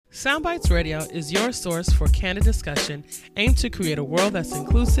Soundbites Radio is your source for candid discussion aimed to create a world that's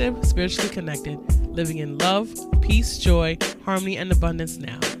inclusive, spiritually connected, living in love, peace, joy, harmony, and abundance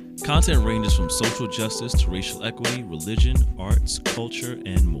now. Content ranges from social justice to racial equity, religion, arts, culture,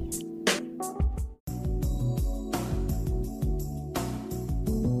 and more.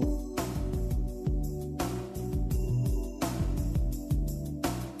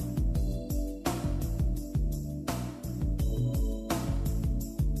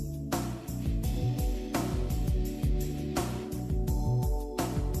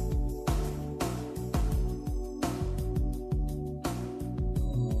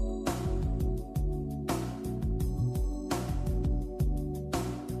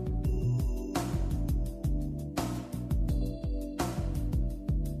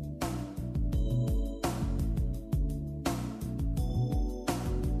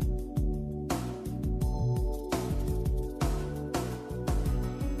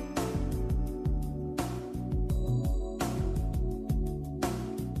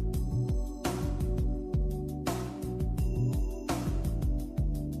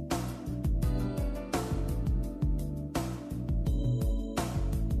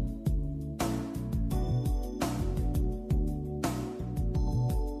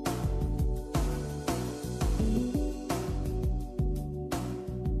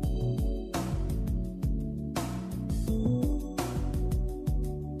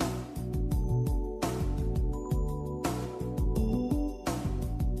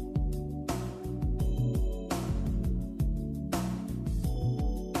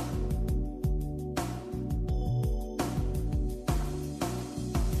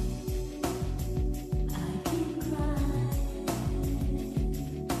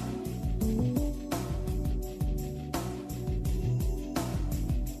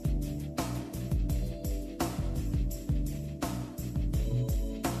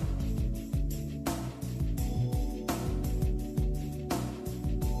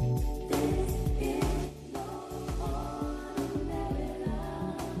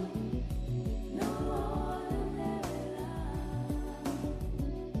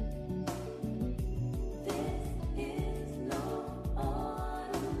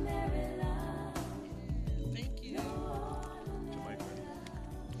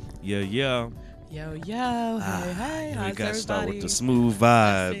 Yeah. Yo, hey, We how's got to start with everybody? the smooth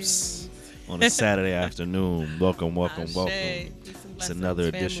vibes on a Saturday afternoon. Welcome. Ashe. It's Peace and blessings, another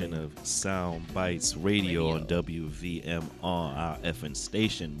edition family. of Sound Bites Radio on WVMR, our effing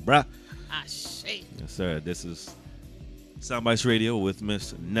station, bruh. Ashe. Yes, sir. This is Sound Bites Radio with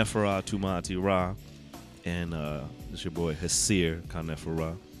Miss Nefera Tumati Ra, and this is your boy Hasir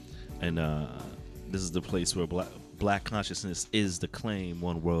Kanefera, and this is the place where Black consciousness is the claim,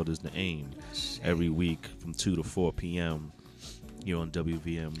 one world is the aim. Every week from 2 to 4 p.m. here on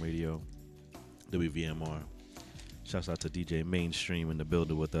WVM Radio, WVMR. Shouts out to DJ Mainstream in the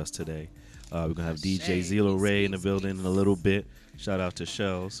building with us today. We're going to have DJ Zelo Ray in the building in a little bit. Shout out to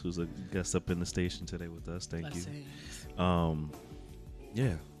Shells, who's a guest up in the station today with us. Thank you.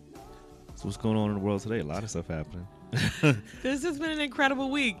 Yeah. So what's going on in the world today? A lot of stuff happening. This has been an incredible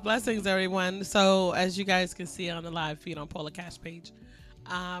week. Blessings, everyone. So, as you guys can see on the live feed on Polar Cash page,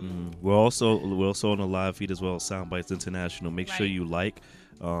 We're also on the live feed as well, Soundbites International. Make sure Right. you like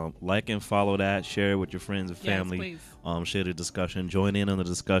and follow that. Share it with your friends and Yes, family. please. Share the discussion. Join in on the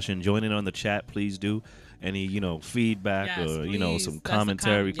discussion. Join in on the chat. Please do. Any Yes, feedback or please. some That's a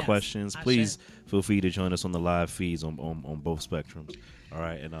commentary, yes. questions. I Please feel free to join us on the live feeds on both spectrums. All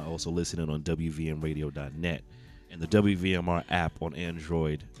right, and also listening on WVMRadio.net and the WVMR app on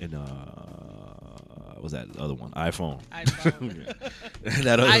Android and what was that other one? iPhone.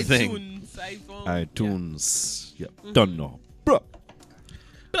 That other thing. iTunes. Yeah. Yep. Don't know. Bro.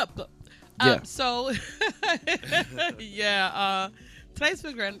 Blah, blah. Yeah. So, today's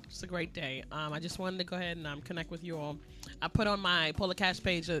a great day. I just wanted to go ahead and connect with you all. I put on my Polar Cash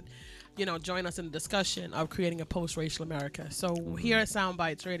page that, join us in the discussion of creating a post-racial America. So here at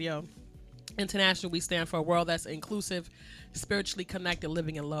Soundbites Radio International, we stand for a world that's inclusive, spiritually connected,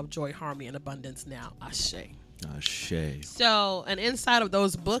 living in love, joy, harmony, and abundance now. Ashe. Shay. So, and inside of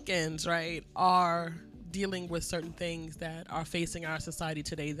those bookends, right, are dealing with certain things that are facing our society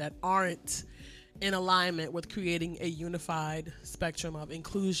today that aren't in alignment with creating a unified spectrum of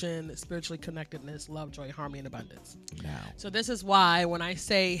inclusion, spiritually connectedness, love, joy, harmony, and abundance. Now. So this is why when I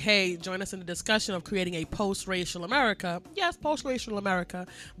say, hey, join us in the discussion of creating a post-racial America, yes, post-racial America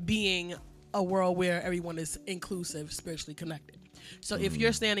being a world where everyone is inclusive, spiritually connected. So if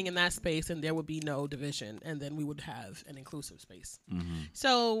you're standing in that space, then there would be no division, and then we would have an inclusive space.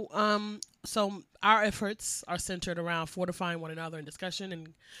 So, so our efforts are centered around fortifying one another in discussion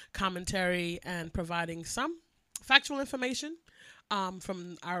and commentary, and providing some factual information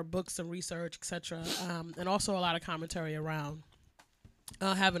from our books and research, etc., and also a lot of commentary around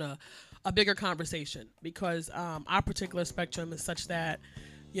having a bigger conversation, because our particular spectrum is such that,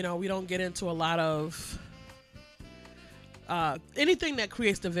 you know, we don't get into a lot of anything that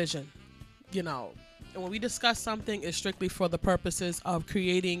creates division, you know. And when we discuss something, it's strictly for the purposes of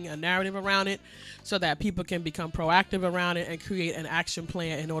creating a narrative around it so that people can become proactive around it and create an action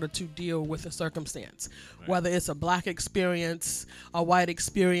plan in order to deal with the circumstance. Right. Whether it's a black experience, a white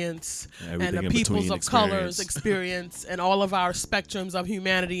experience, and the peoples of colors experience, and all of our spectrums of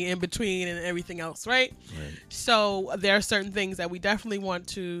humanity in between and everything else, right? So there are certain things that we definitely want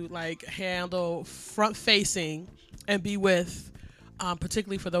to like handle front facing and be with,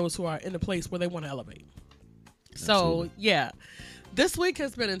 particularly for those who are in a place where they want to elevate. Absolutely. So, yeah, this week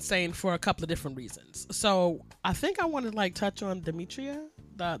has been insane for a couple of different reasons. So, I think I want to like touch on Demetria,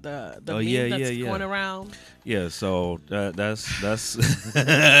 the meme that's going around. Yeah, so that's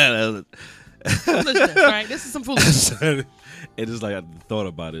foolishness, right? This is some foolishness. It is like I thought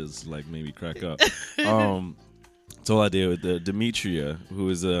about it, it's like made me crack up. So I did with Demetria, who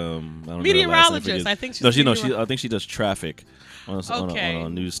is I don't know meteorologist. I think she's I think she does traffic on a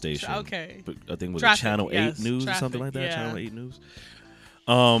news station. Okay. But I think it was a Channel 8 News or something like that. Yeah. Channel 8 News.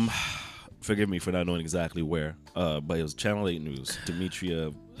 Forgive me for not knowing exactly where. But it was Channel 8 News.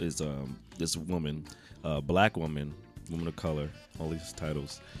 Demetria is this woman, black woman of color, all these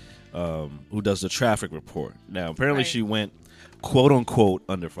titles, who does the traffic report. Now apparently she went quote unquote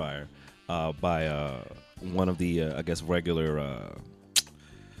under fire by one of the I guess regular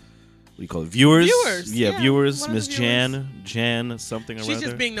what do you call it? Viewers. Viewers. Miss Jan something or other. She's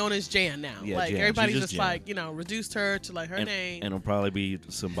just being known as Jan now. Yeah, like Jan. Everybody's just like, you know, reduced her to like her name. And it'll probably be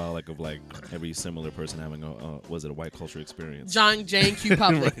symbolic of like every similar person having a white culture experience. John, Jane, Q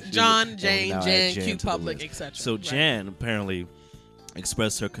Public. Right. John, Jane, Q Public, etc. So Jan apparently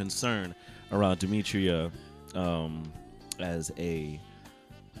expressed her concern around Demetria as a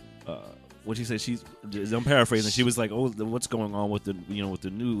what she said, I'm paraphrasing. She was like, "Oh, what's going on with the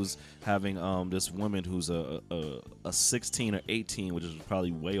news having this woman who's a 16 or 18, which is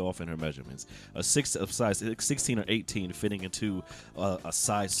probably way off in her measurements, a size 16 or 18 fitting into a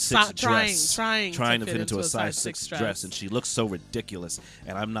size 6 dress, trying to fit into a size 6 dress, and she looks so ridiculous.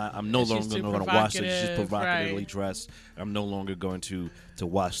 And I'm no longer going to watch it. She's provocatively dressed. I'm no longer going to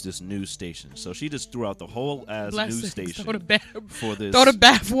watch this news station. So she just threw out the whole news station for this. Throw the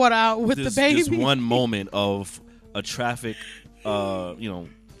bathwater out with the baby. This one moment of a traffic, what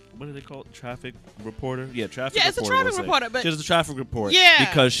do they call it? Traffic reporter? Yeah, traffic reporter. Yeah, it's a traffic reporter. But she's a traffic report. Yeah.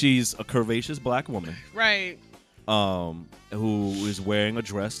 Because she's a curvaceous black woman. Right. Who is wearing a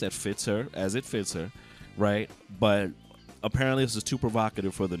dress that fits her as it fits her, right? But apparently this is too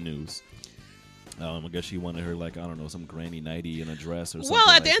provocative for the news. I guess she wanted her, like, I don't know, some granny nighty in a dress or something. Well,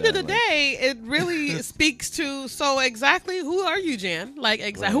 at the end of the day, it really speaks to, so exactly who are you, Jan? Like,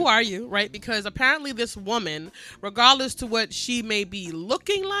 who are you, right? Because apparently this woman, regardless to what she may be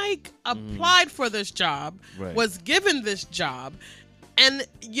looking like, applied for this job, was given this job, and,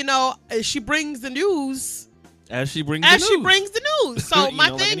 you know, she brings the news. As she brings the news. So my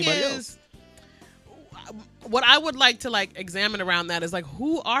thing is, what I would like to like examine around that is like,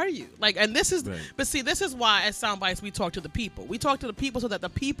 who are you? Like, and this is, but see, this is why at Soundbites we talk to the people. We talk to the people so that the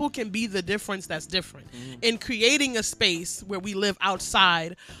people can be the difference that's different in creating a space where we live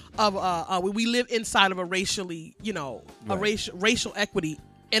outside of, where we live inside of a racially, a racial equity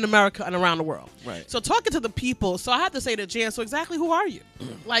in America and around the world. Right. So talking to the people, so I have to say to Jan, so exactly who are you?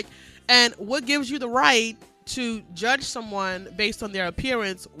 Like, and what gives you the right to judge someone based on their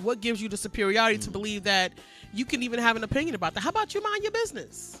appearance? What gives you the superiority to believe that you can even have an opinion about that? How about you mind your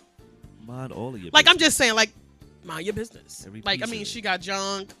business? Mind all of your like business. I'm just saying, like, mind your business. Like, I mean, she got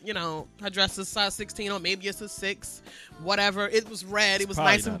junk, her dress is size 16 or maybe it's a 6, whatever. It was red. It was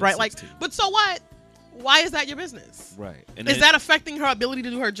nice and bright. Like, but so what? Why is that your business? Right. And is that affecting her ability to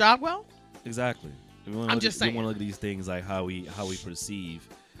do her job well? Exactly. I'm just saying. We want to look at these things like how we perceive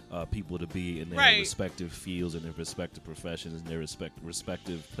people to be in their respective fields and their respective professions and their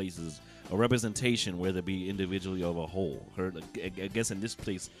respective places, a representation, whether it be individually or a whole. I guess in this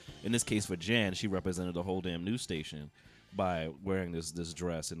case for Jan, she represented the whole damn news station by wearing this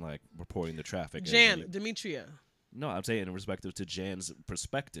dress and like reporting the traffic. Demetria. No, I'm saying in respective to Jan's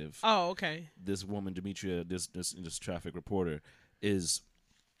perspective. Oh, okay. This woman, Demetria, this traffic reporter, is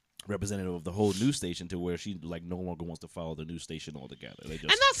representative of the whole news station to where she like no longer wants to follow the news station altogether. They just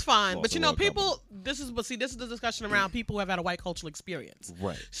And that's fine. lost But the you know, royal people, company. this is the discussion around people who have had a white cultural experience.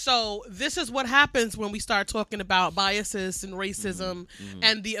 Right. So this is what happens when we start talking about biases and racism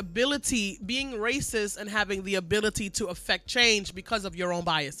and the ability, being racist and having the ability to affect change because of your own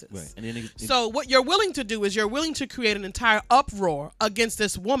biases. Right. And then So what you're willing to do is you're willing to create an entire uproar against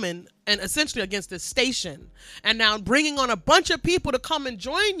this woman and essentially against this station, and now bringing on a bunch of people to come and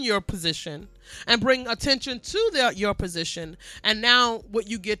join your position and bring attention to your position. And now what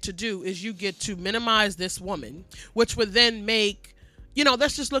you get to do is you get to minimize this woman, which would then make, you know,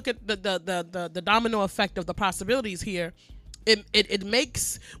 let's just look at the domino effect of the possibilities here. It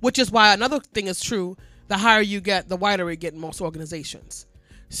makes, which is why another thing is true, the higher you get, the wider it get in most organizations.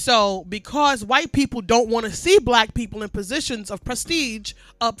 So because white people don't want to see black people in positions of prestige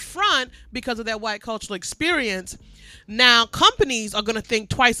up front because of their white cultural experience, now companies are going to think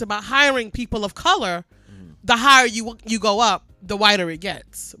twice about hiring people of color. The higher you go up, the wider it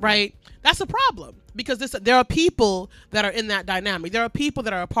gets, right? That's a problem because there are people that are in that dynamic. There are people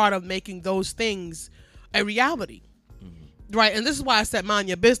that are a part of making those things a reality. Right, and this is why I said mind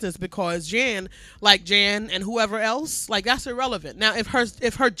your business, because Jan and whoever else, like, that's irrelevant. Now, if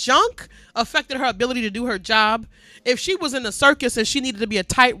her junk affected her ability to do her job, if she was in a circus and she needed to be a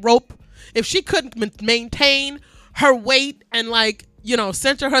tightrope, if she couldn't maintain her weight and, like, you know,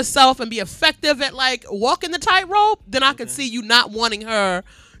 center herself and be effective at, like, walking the tightrope, then I could see you not wanting her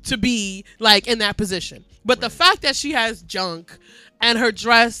to be, like, in that position. But the fact that she has junk and her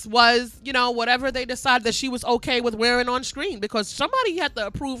dress was, you know, whatever they decided that she was okay with wearing on screen, because somebody had to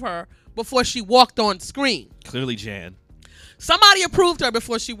approve her before she walked on screen. clearly Jan. Somebody approved her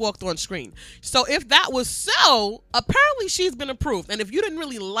before she walked on screen. So if that was so, apparently she's been approved. And if you didn't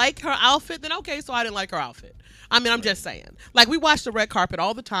really like her outfit, then okay, so I didn't like her outfit. I mean, I'm just saying. Like, we watch the red carpet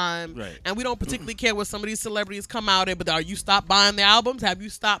all the time, Right. and we don't particularly care what some of these celebrities come out in, but are you stopped buying the albums? Have you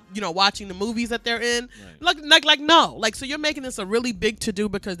stopped, you know, watching the movies that they're in? Right. Like, no. Like, so you're making this a really big to-do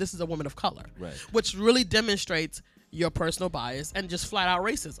because this is a woman of color, Right. which really demonstrates your personal bias and just flat-out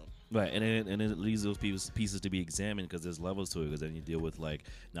racism. Right, and it leaves those pieces to be examined because there's levels to it. Because then you deal with, like,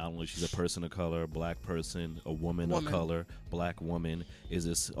 not only she's a person of color, a black person, a woman of color, black woman. Is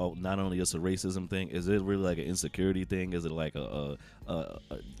this not only just a racism thing? Is it really like an insecurity thing? Is it like I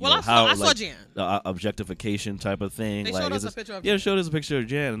saw Jan. Objectification type of thing? They like, showed us a picture of Jan. Jan. Showed us a picture of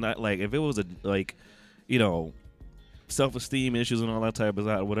Jan, and like if it was a self-esteem issues and all that type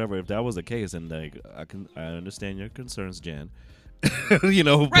of whatever. If that was the case, and like I understand your concerns, Jan. You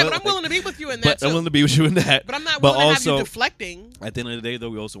know, right, but I'm willing to be with you in that too. I'm willing to be with you in that. But I'm not willing to have you deflecting. At the end of the day, though,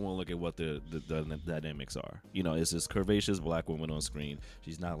 we also want to look at what the dynamics are. You know, it's this curvaceous black woman on screen.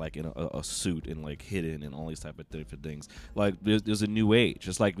 She's not like in a suit and like hidden and all these type of different things. Like there's a new age.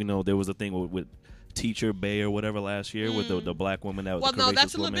 Just like, you know, there was a thing with Teacher Bay or whatever last year with the black woman that was the curvaceous no,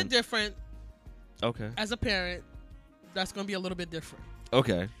 that's a woman. little bit different. Okay. As a parent, that's going to be a little bit different.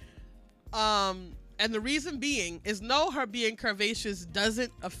 Okay. And the reason being is, no, her being curvaceous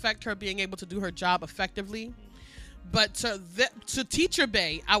doesn't affect her being able to do her job effectively. But to Teacher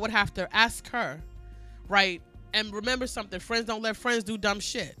Bay, I would have to ask her, right? And remember something, friends don't let friends do dumb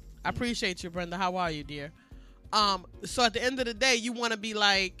shit. I appreciate you, Brenda. How are you, dear? So at the end of the day, you want to be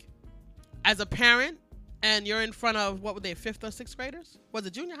like, as a parent, and you're in front of, what were they, 5th or 6th graders? Was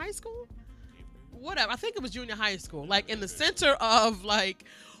it junior high school? Whatever. I think it was junior high school. Like, in the center of, like,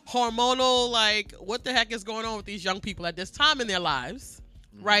 hormonal, like, what the heck is going on with these young people at this time in their lives,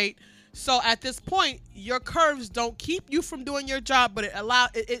 right? So at this point, your curves don't keep you from doing your job, but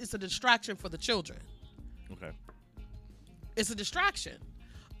it's a distraction for the children. Okay. It's a distraction.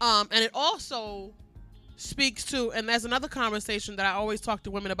 And it also speaks to, and there's another conversation that I always talk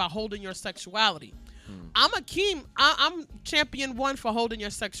to women about, holding your sexuality. I'm champion one for holding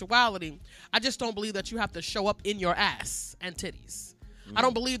your sexuality. I just don't believe that you have to show up in your ass and titties. I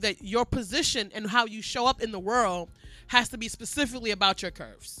don't believe that your position and how you show up in the world has to be specifically about your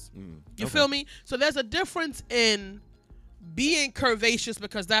curves. You feel me? So there's a difference in being curvaceous,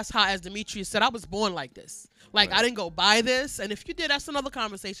 because that's how, as Demetrius said, I was born like this. Like, right. I didn't go buy this. And if you did, that's another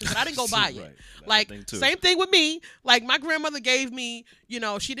conversation. But I didn't go buy it. Right. Like, same thing with me. Like, my grandmother gave me, you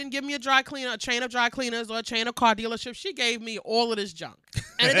know, she didn't give me a chain of dry cleaners or a chain of car dealerships. She gave me all of this junk.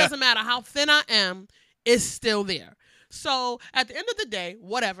 And it doesn't matter how thin I am, it's still there. So at the end of the day,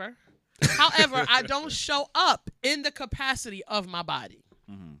 whatever. However, I don't show up in the capacity of my body.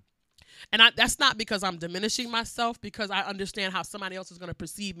 Mm-hmm. And that's not because I'm diminishing myself, because I understand how somebody else is going to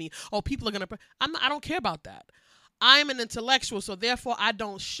perceive me. Oh, people are going to... I don't care about that. I'm an intellectual, so therefore I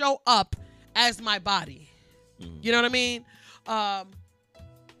don't show up as my body. Mm-hmm. You know what I mean?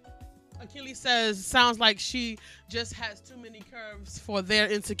 Achilles says, sounds like she just has too many curves for their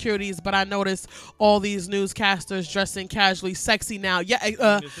insecurities, but I notice all these newscasters dressing casually sexy now.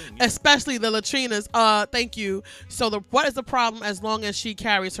 Yeah, especially the Latrinas. Thank you. So what is the problem as long as she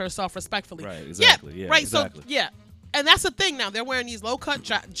carries herself respectfully? Right, exactly. Yeah, right. exactly. So, yeah. And that's the thing now. They're wearing these low-cut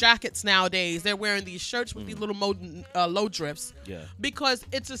jackets nowadays. They're wearing these shirts with these little low drifts. Yeah. Because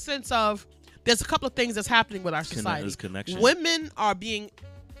it's a sense of, there's a couple of things that's happening with our society. There's connection. Women are being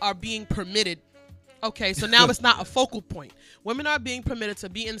permitted. Okay, so now it's not a focal point. Women are being permitted to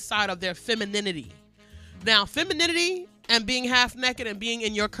be inside of their femininity. Now, femininity and being half naked and being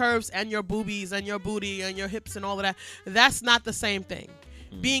in your curves and your boobies and your booty and your hips and all of that, that's not the same thing.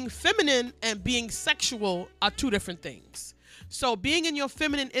 Being feminine and being sexual are two different things. So being in your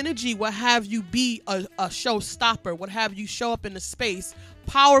feminine energy will have you be a showstopper, would have you show up in the space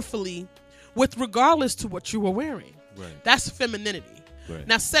powerfully with regardless to what you were wearing. Right. That's femininity. Right.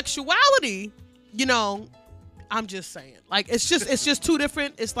 Now, sexuality, I'm just saying, like, it's just two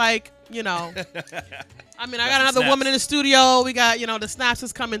different. It's like, I mean, I got another woman in the studio. We got, the snaps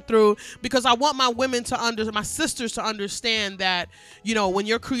is coming through because I want my sisters to understand that, when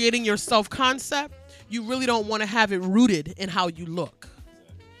you're creating your self-concept, you really don't want to have it rooted in how you look.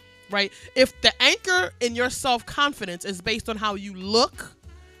 Right? If the anchor in your self-confidence is based on how you look,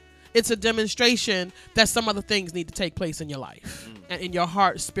 it's a demonstration that some other things need to take place in your life and in your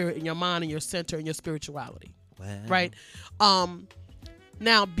heart, spirit, in your mind, in your center, in your spirituality. Wow. Right?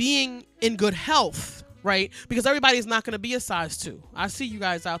 Now, being in good health, right? Because everybody's not going to be a size 2. I see you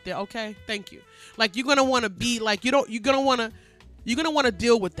guys out there. Okay, thank you. Like, you're going to want to be like, you're going to want to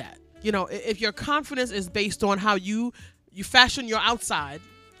deal with that. If your confidence is based on how you fashion your outside,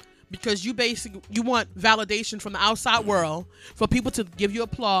 because you want validation from the outside world for people to give you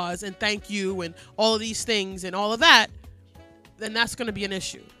applause and thank you and all of these things and all of that, then that's going to be an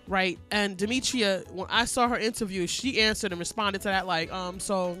issue, right? And Demetria, when I saw her interview, she answered and responded to that like,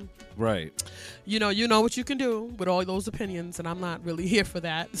 so... Right. You know what you can do with all those opinions, and I'm not really here for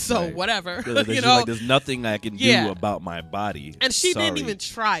that. So right. Whatever. Like, there's nothing I can do about my body. And she didn't even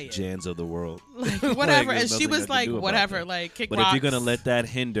try it. Jans of the world. Like, whatever. And she was like, whatever, like, kick rocks. But if you're gonna let that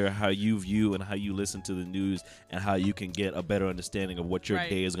hinder how you view and how you listen to the news and how you can get a better understanding of what your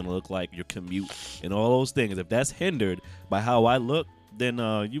day is gonna look like, your commute and all those things, if that's hindered by how I look, then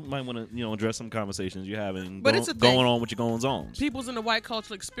you might want to, address some conversations you're having going on with your goings-ons. People's in the white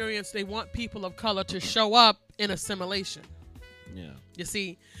cultural experience, they want people of color to show up in assimilation. Yeah. You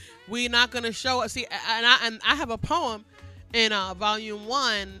see, we're not going to show... See, and I have a poem in Volume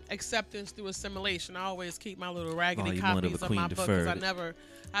 1, Acceptance Through Assimilation. I always keep my little raggedy copies of my book because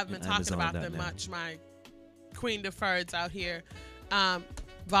I've been talking about them much. My Queen Deferreds out here,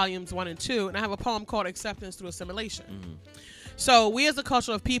 Volumes 1 and 2. And I have a poem called Acceptance Through Assimilation. Mm-hmm. So we as a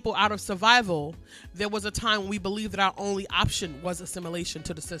culture of people out of survival, there was a time when we believed that our only option was assimilation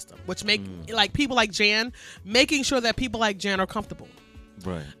to the system, which like people like Jan, making sure that people like Jan are comfortable.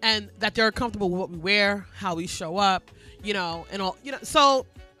 Right. And that they're comfortable with what we wear, how we show up, and all, so.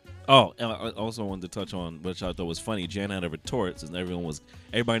 Oh, and I also wanted to touch on, which I thought was funny, Jan had a retort since everybody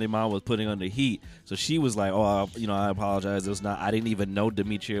in their mind was putting under heat. So she was like, I apologize. I didn't even know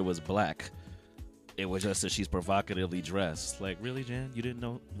Demetria was black. It was just that she's provocatively dressed. Like, really, Jan? You didn't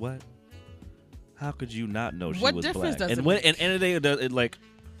know what? How could you not know she was black? What difference does it make? And end of the day, it like...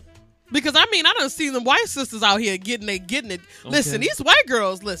 Because, I done seen them white sisters out here getting it. Okay. Listen, these white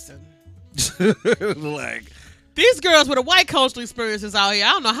girls, listen. Like... These girls with a white cultural experiences out here,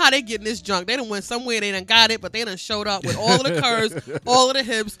 I don't know how they getting this junk. They done went somewhere, they done got it, but they done showed up with all of the curves, all of the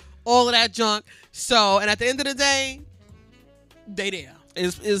hips, all of that junk. So, and at the end of the day, they there.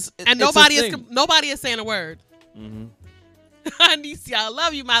 And nobody is saying a word. Mm-hmm. Anicia, I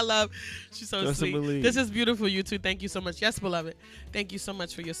love you, my love. She's so sweet. This is beautiful, you too. Thank you so much. Yes, beloved. Thank you so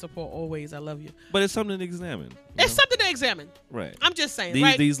much for your support always. I love you. But it's something to examine. It's something to examine. Right. I'm just saying.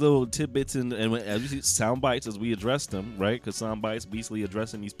 These little tidbits and sound bites as we address them, right? Because sound bites basically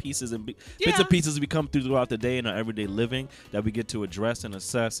addressing these pieces and bits and pieces we come throughout the day in our everyday living that we get to address and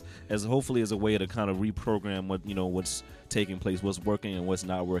assess as hopefully as a way to kind of reprogram what's taking place, what's working and what's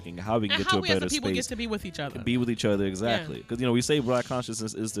not working, how we can get to a better space. How we as a people get to be with each other. Be with each other, exactly. Because, we say Black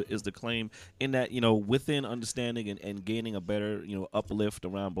consciousness is the claim in that, within understanding and gaining a better, uplift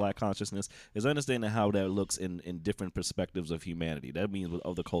around Black consciousness is understanding how that looks in different perspectives of humanity. That means with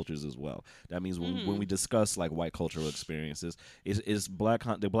other cultures as well. That means when we discuss like white cultural experiences,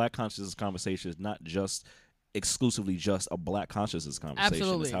 the Black consciousness conversation is not just exclusively just a Black consciousness conversation.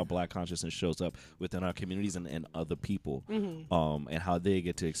 Absolutely. It's how Black consciousness shows up within our communities and other people, Mm-hmm. and how they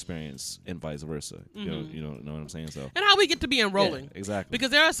get to experience and vice versa. Mm-hmm. You know what I'm saying? So And how we get to be enrolling. Yeah, exactly.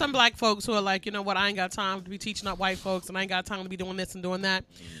 Because there are some Black folks who are like, you know what, I ain't got time to be teaching up white folks, and I ain't got time to be doing this and doing that.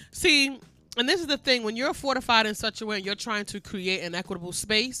 See, and this is the thing, when you're fortified in such a way, you're trying to create an equitable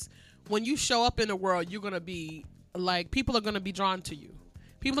space, when you show up in the world, you're going to be, like, people are going to be drawn to you.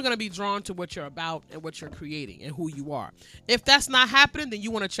 People are going to be drawn to what you're about and what you're creating and who you are. If that's not happening, then you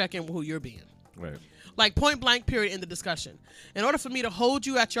want to check in with who you're being. Right. Like, point blank, period, in the discussion. In order for me to hold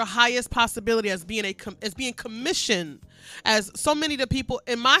you at your highest possibility as being being commissioned, as so many of the people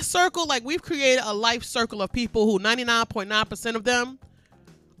in my circle, like, we've created a life circle of people who 99.9% of them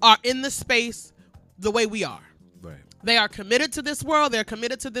are in the space the way we are. Right. They are committed to this world. They're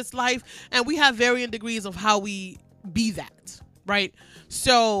committed to this life. And we have varying degrees of how we be that, right?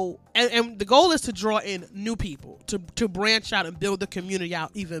 So, and the goal is to draw in new people, to branch out and build the community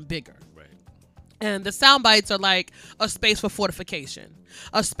out even bigger. Right. And the sound bites are like a space for fortification,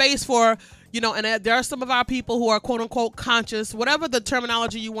 a space for, you know, and there are some of our people who are quote unquote conscious, whatever the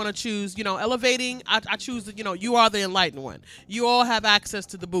terminology you want to choose, you know, elevating. I choose, you know, you are the enlightened one. You all have access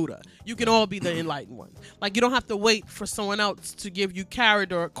to the Buddha. You can all be the enlightened one. Like, you don't have to wait for someone else to give you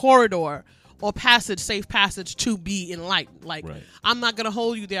corridor or safe passage to be enlightened. Like, Right. I'm not going to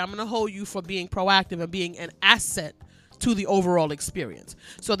hold you there. I'm going to hold you for being proactive and being an asset to the overall experience.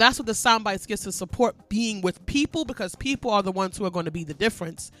 So that's what the Soundbites gets to support, being with people, because people are the ones who are going to be the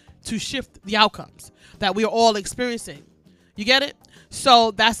difference to shift the outcomes that we are all experiencing. You get it?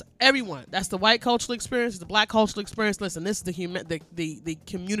 So that's everyone. That's the white cultural experience, the Black cultural experience. Listen, this is the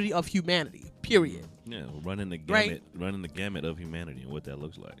community of humanity, period. Yeah, running the gamut of humanity and what that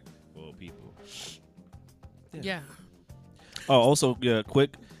looks like for all people. Yeah. Oh, also, yeah,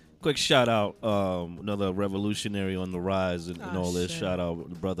 quick shout out, another revolutionary on the rise and all this. Shit. Shout out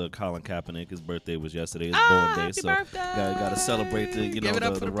brother Colin Kaepernick. His birthday was yesterday. His Ah, born day, happy so birthday. gotta celebrate the Give it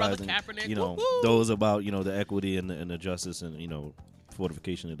up for the the brother rising, Kaepernick. Woo-hoo. those about the equity and the justice and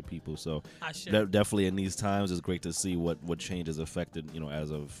fortification of the people. So Ah, shit. definitely in these times, it's great to see what change has affected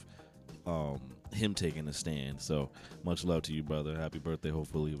as of him taking a stand. So much love to you, brother. Happy birthday.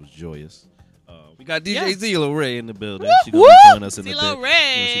 Hopefully it was joyous. We got DJ Yeah. Zelo Ray in the building. Woo, She's gonna be joining us in the Zelo bit.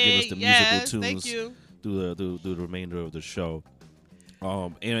 Ray. She give us the Yes, musical thank tunes you. through the remainder of the show.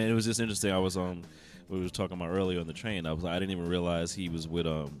 And it was just interesting. I was we were talking about earlier on the train. I didn't even realize he was with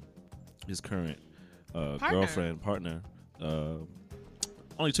his current partner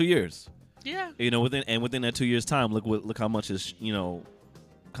only 2 years. Yeah. Within that 2 years time, look how much has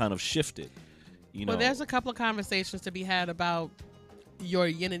kind of shifted. Well, there's a couple of conversations to be had about your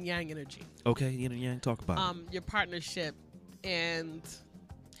yin and yang energy. Okay, yin and yang, talk about it. Your partnership, and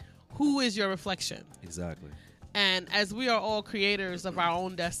who is your reflection. Exactly. And as we are all creators of our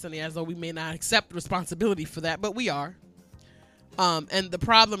own destiny, as though we may not accept responsibility for that, but we are. And the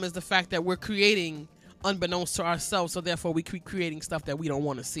problem is the fact that we're creating unbeknownst to ourselves, so therefore we keep creating stuff that we don't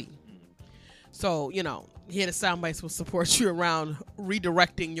want to see. So, here the Soundbites will support you around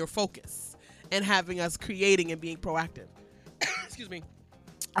redirecting your focus and having us creating and being proactive. Excuse me.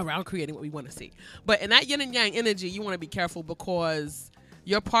 Around creating what we want to see. But in that yin and yang energy, you want to be careful, because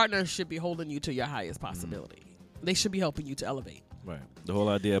your partner should be holding you to your highest possibility. They should be helping you to elevate. Right. The whole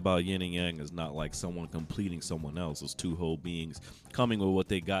idea about yin and yang is not like someone completing someone else. It's two whole beings coming with what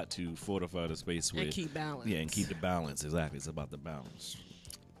they got to fortify the space with. And keep balance. Yeah, and keep the balance. Exactly. It's about the balance.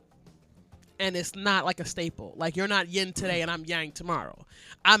 And it's not like a staple. Like, you're not yin today and I'm yang tomorrow.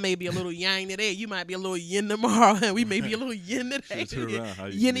 I may be a little yang today. You might be a little yin tomorrow. And we may be a little yin today.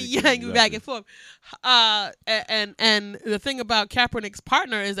 Yin and yang, we back and forth. And the thing about Kaepernick's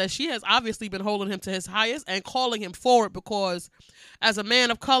partner is that she has obviously been holding him to his highest and calling him forward, because as a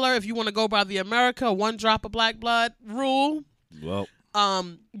man of color, if you want to go by the America one drop of black blood rule, Well,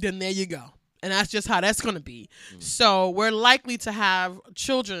 then there you go. And that's just how that's going to be. So we're likely to have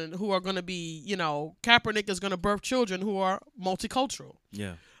children who are going to be, Kaepernick is going to birth children who are multicultural.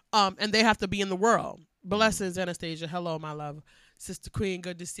 yeah. And they have to be in the world. Blessings, Anastasia. Hello, my love. Sister Queen,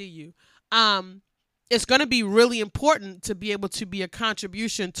 good to see you. It's going to be really important to be able to be a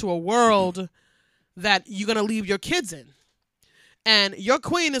contribution to a world that you're going to leave your kids in. And your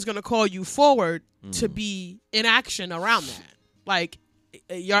queen is going to call you forward to be in action around that. Like,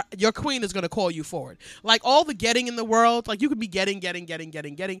 your queen is going to call you forward. Like, all the getting in the world, like, you could be getting,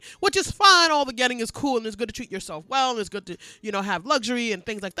 which is fine. All the getting is cool, and it's good to treat yourself well, and it's good to, have luxury and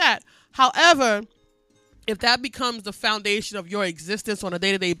things like that. However, if that becomes the foundation of your existence on a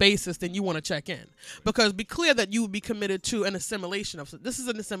day-to-day basis, then you want to check in, because be clear that you would be committed to an assimilation of this. Is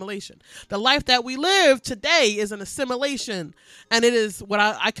an assimilation. The life that we live today is an assimilation, and it is what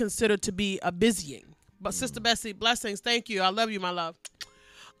I consider to be a busying. But Sister Bessie, blessings. Thank you. I love you, my love.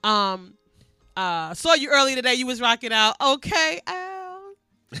 Saw you earlier today. You was rocking out. Okay, Al.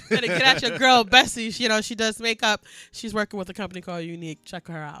 Better get at your girl Bessie. She does makeup. She's working with a company called Unique. Check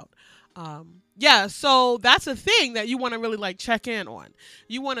her out. Yeah, so that's a thing that you want to really like check in on.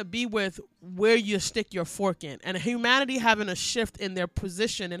 You want to be with where you stick your fork in. And humanity having a shift in their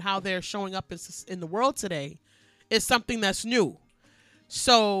position and how they're showing up in the world today is something that's new.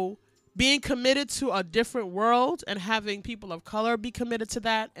 So being committed to a different world and having people of color be committed to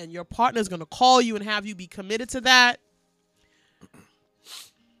that, and your partner's going to call you and have you be committed to that.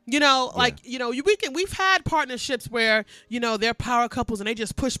 We've had partnerships where, they're power couples and they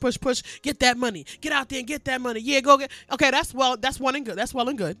just push, get that money, get out there and get that money. Yeah, go get. Okay, that's well and good. That's well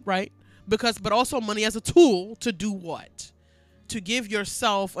and good, right? But also money as a tool to do what? To give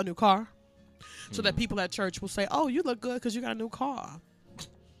yourself a new car, so that people at church will say, "Oh, you look good because you got a new car."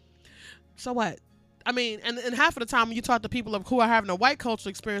 So what? I mean, and half of the time when you talk to people who are having a white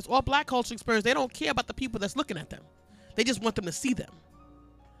cultural experience or black cultural experience, they don't care about the people that's looking at them. They just want them to see them.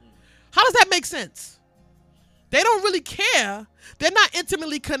 How does that make sense? They don't really care. They're not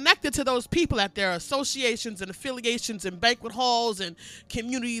intimately connected to those people at their associations and affiliations and banquet halls and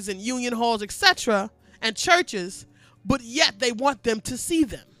communities and union halls, etc., and churches, but yet they want them to see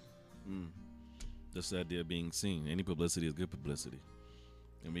them. Just the idea of being seen. Any publicity is good publicity.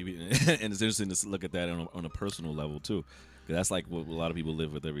 And it's interesting to look at that on a personal level too. That's like what a lot of people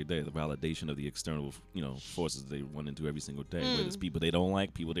live with every day, the validation of the external, forces they run into every single day. Whether it's people they don't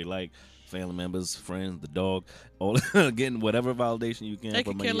like, people they like, family members, friends, the dog, all getting whatever validation you can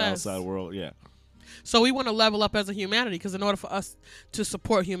from the outside world. Yeah. So we want to level up as a humanity, because in order for us to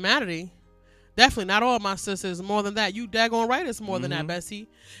support humanity, definitely not all my sisters, more than that. You daggone right, it's more than that, Bessie.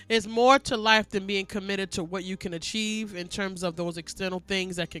 It's more to life than being committed to what you can achieve in terms of those external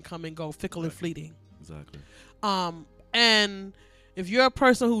things that can come and go, fickle and fleeting. Exactly. And if you're a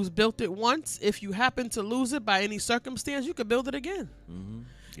person who's built it once, if you happen to lose it by any circumstance, you can build it again.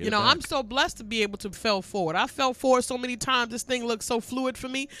 I'm so blessed to be able to fail forward. I fell forward so many times. This thing looks so fluid for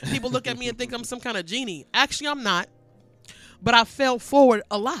me. People look at me and think I'm some kind of genie. Actually, I'm not. But I fell forward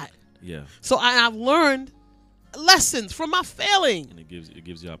a lot. Yeah. So I've learned lessons from my failing. And it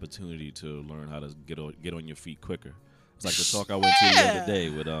gives you opportunity to learn how to get on your feet quicker. It's like the talk I went to the other day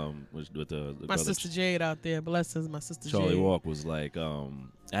with the my sister Jade out there. Blessings, my sister Charlie Jade. Walk was like, I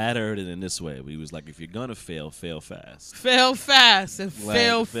had heard it in this way. He was like, if you're gonna fail fast. Fail fast and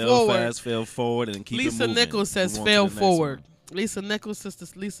fail forward. Fail fast, fail forward, and keep Lisa it moving. Nichols says fail forward. Sister Lisa Nichols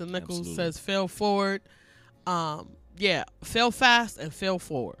Absolutely. says fail forward. Fail fast and fail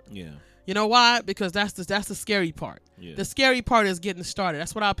forward. Yeah. You know why? Because that's the scary part. Yeah. The scary part is getting started.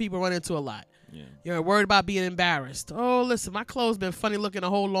 That's what our people run into a lot. Yeah. You're worried about being embarrassed. Oh, listen, my clothes been funny looking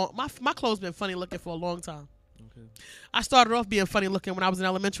my clothes been funny looking for a long time. Okay. I started off being funny looking when I was in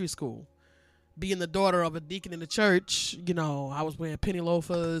elementary school. Being the daughter of a deacon in the church, I was wearing penny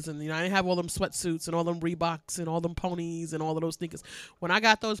loafers, and I didn't have all them sweatsuits and all them Reeboks and all them ponies and all of those sneakers. When I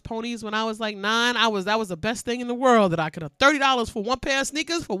got those ponies when I was like 9, that was the best thing in the world, that I could have $30 for one pair of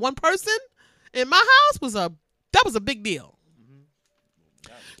sneakers for one person in my house was a big deal.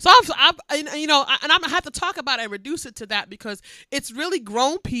 So I'm gonna have to talk about it and reduce it to that, because it's really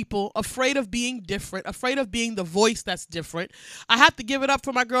grown people afraid of being different, afraid of being the voice that's different. I have to give it up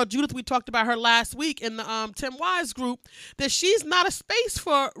for my girl Judith. We talked about her last week in the Tim Wise group, that she's not a space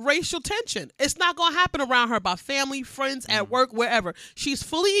for racial tension. It's not gonna happen around her by family, friends, at work, wherever. She's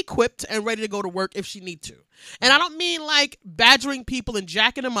fully equipped and ready to go to work if she need to. And I don't mean like badgering people and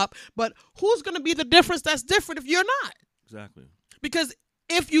jacking them up, but who's gonna be the difference that's different if you're not? Exactly. Because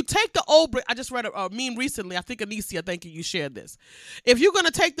if you take the old brick, I just read a meme recently. I think Anicia, thank you shared this. If you're going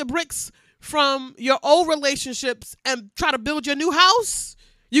to take the bricks from your old relationships and try to build your new house,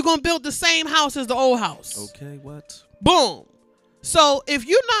 you're going to build the same house as the old house. Okay, what? Boom. So if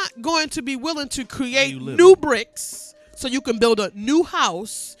you're not going to be willing to create new bricks so you can build a new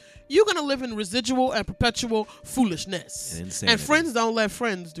house, you're going to live in residual and perpetual foolishness. And friends don't let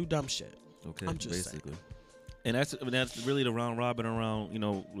friends do dumb shit. Okay, I'm just basically. saying. And that's really the round robin around,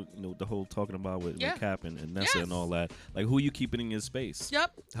 the whole talking about with Cap and Nessa and all that. Like, who you keeping in your space?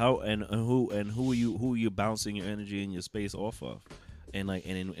 Yep. How and who are you bouncing your energy and your space off of, and like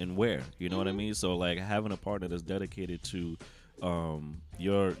and where? You know what I mean? So like having a partner that's dedicated to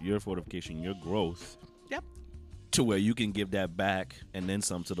your fortification, your growth. Yep. to where you can give that back and then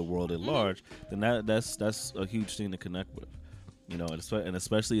some to the world at large, then that's a huge thing to connect with. You know, and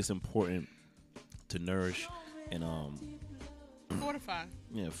especially it's important to nourish and Fortify.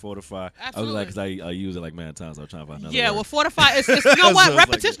 Yeah, fortify. Absolutely. I was like, because I use it like mad times. I was trying to find another Yeah, word. well, fortify is you know what? So it's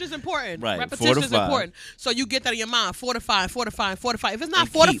Repetition is important. Right, Repetition is fortify. important. So you get that in your mind. Fortify, fortify, fortify. If it's not And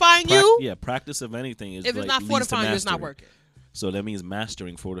fortifying keep you, yeah, practice of anything is if it's like, not leads to fortifying you, it's not mastery. working. So that means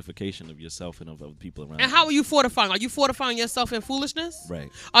mastering fortification of yourself and of other people around. And how are you fortifying? Are you fortifying yourself in foolishness?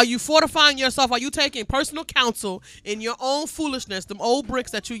 Right. Are you fortifying yourself? Are you taking personal counsel in your own foolishness, them old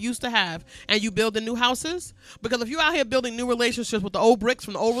bricks that you used to have, and you building new houses? Because if you're out here building new relationships with the old bricks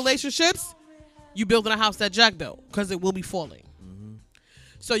from the old relationships, you building a house that Jack built, because it will be falling.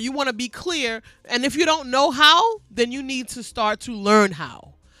 So you want to be clear, and if you don't know how, then you need to start to learn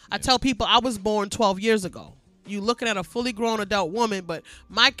how. I tell people I was born 12 years ago. You looking at a fully grown adult woman, but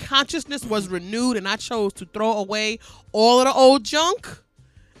my consciousness was renewed, and I chose to throw away all of the old junk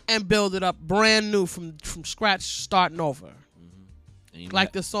and build it up brand new from scratch, starting over.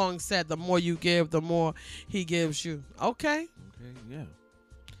 Like the song said, the more you give, the more he gives you. Okay. Okay, yeah.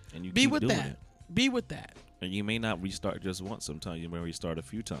 And you Be keep with doing that. it. Be with that. And you may not restart just once. Sometimes you may restart a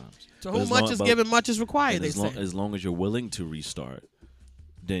few times. So But who as much long- is but- given, much is required, and they as say. long as you're willing to restart,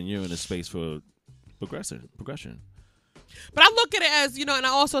 then you're in a space for progression. But I look at it as, you know, and I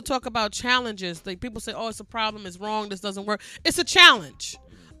also talk about challenges. Like people say, oh, it's a problem, it's wrong, this doesn't work. It's a challenge.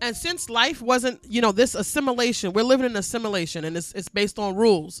 And since life wasn't, you know, this assimilation, we're living in assimilation, and it's based on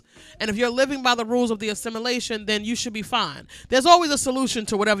rules. And if you're living by the rules of the assimilation, then you should be fine. There's always a solution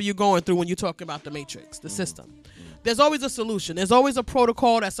to whatever you're going through when you're talking about the matrix, the system. There's always a solution. There's always a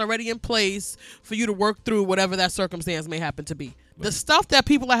protocol that's already in place for you to work through whatever that circumstance may happen to be. The stuff that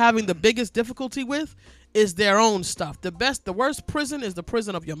people are having the biggest difficulty with is their own stuff. The worst prison is the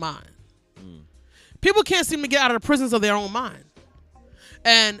prison of your mind. People can't seem to get out of the prisons of their own mind.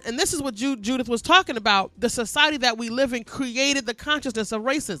 And this is what Judith was talking about. The society that we live in created the consciousness of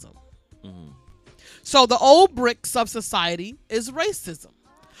racism. So the old bricks of society is racism,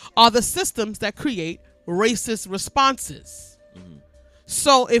 are the systems that create racist responses.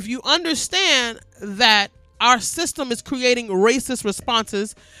 So if you understand that our system is creating racist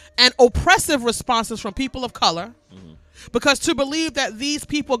responses and oppressive responses from people of color, because to believe that these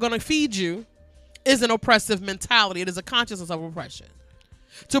people are going to feed you is an oppressive mentality. It is a consciousness of oppression.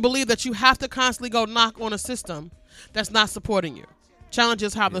 To believe that you have to constantly go knock on a system that's not supporting you.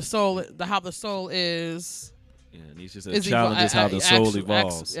 Challenges how the soul is. Yeah, Nietzsche says challenges how the soul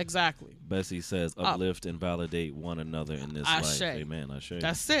evolves. Exactly. Bessie says uplift and validate one another in this Ashe. life. Amen. Ashe.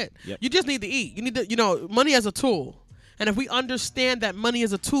 That's it. Yep. You just need to eat. You need to, you know, money as a tool. And if we understand that money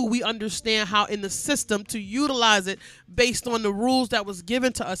is a tool, we understand how in the system to utilize it based on the rules that was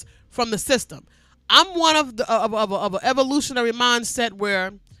given to us from the system. I'm one of an evolutionary mindset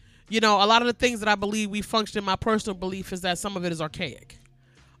where, you know, a lot of the things that I believe we function in, my personal belief is that some of it is archaic.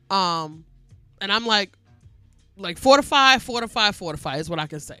 And I'm like fortify is what I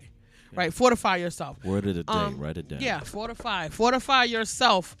can say. Right? Fortify yourself. Word of the day. Write it down. Yeah, fortify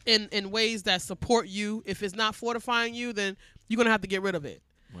yourself in ways that support you. If it's not fortifying you, then you're gonna have to get rid of it.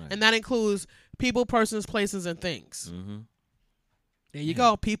 Right. And that includes people, persons, places, and things. There you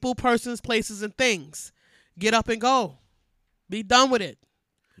go. People, persons, places, and things. Get up and go. Be done with it.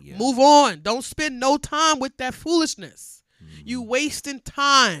 Yeah. Move on. Don't spend no time with that foolishness. You wasting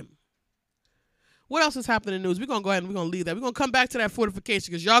time. What else is happening in the news? We're going to go ahead and we're going to leave that. We're going to come back to that fortification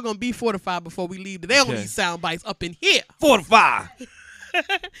because y'all going to be fortified before we leave. They don't need sound bites up in here. Fortify.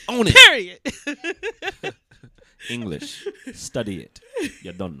 Own it. Period. English. Study it.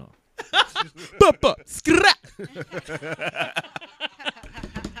 You don't know. Scrap.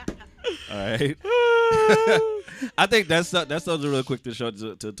 All right. I think that's something real quick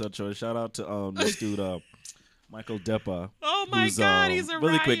to touch on. Shout out to this dude, Michael Deppa. Oh my God, he's a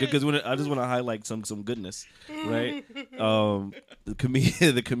really riot. quick because I just want to highlight some goodness, right?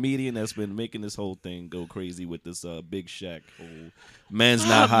 The comedian that's been making this whole thing go crazy with this Big Shaq whole man's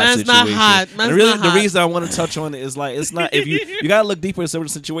not hot Man's situation. not hot. And Man's really, not the hot. reason I want to touch on it is like it's not if you gotta look deeper in certain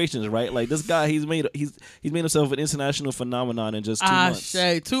situations, right? Like this guy, he's made himself an international phenomenon in just 2 months.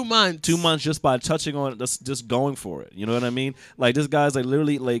 2 months. 2 months just by touching on it, just going for it. You know what I mean? Like this guy's like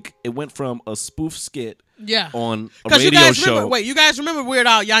literally like it went from a spoof skit on a radio show. You guys remember Weird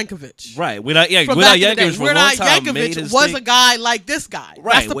Al Yankovic? Right. Without From Weird back Al in the day. Yankovic for a Weird long Al time made Yankovic his was thing. a guy like this guy.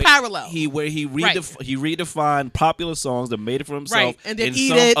 Right. That's the parallel. He redefined popular songs that made it for himself. Right. And then in eat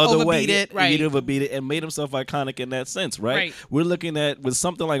some it, other overbeat way. it. Right. Eat it, overbeat it, and made himself iconic in that sense. Right. Right. We're looking at with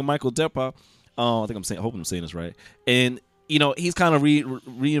something like Michael Deppa. I think hope I'm saying this right. And you know, he's kind of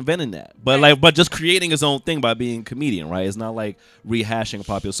reinventing that, but just creating his own thing by being a comedian, right? It's not like rehashing a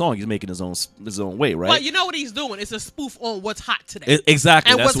popular song. He's making his own way, right? But you know what he's doing? It's a spoof on what's hot today.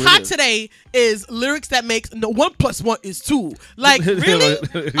 Exactly. And that's what's what hot today is lyrics that makes no 1 + 1 is 2. Like really?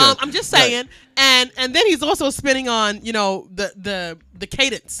 I'm just saying. Right. And then he's also spinning on, you know, the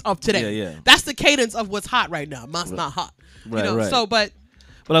cadence of today. Yeah. That's the cadence of what's hot right now. Mine's not hot. Right. You know? So, but.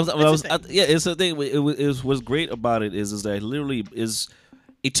 But it's the thing. What's great about it is that it literally is.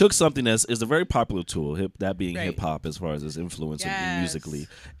 It took something is a very popular tool, that being hip hop, as far as its influence musically,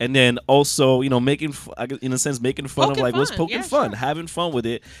 and then also, you know, making in a sense making fun of like what's poking fun, having fun with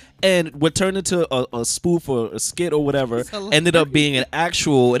it, and what turned into a spoof or a skit or whatever ended up being an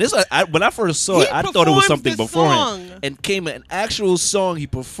actual. And when I first saw it, I thought it was something beforehand, and came an actual song he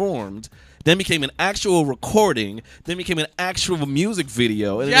performed. Then became an actual recording. Then became an actual music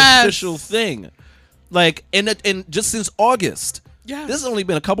video and an official thing. Like and just since August. This has only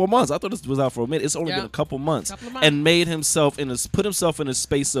been a couple months. I thought this was out for a minute. It's only been a couple months. And made himself put himself in a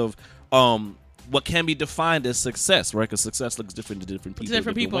space of what can be defined as success, right? Because success looks different to different people in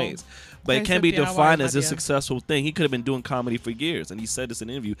different ways. But it can be defined as a successful thing. He could have been doing comedy for years, and he said this in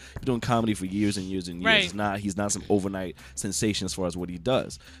an interview. He's been doing comedy for years and years and years. He's not some overnight sensation as far as what he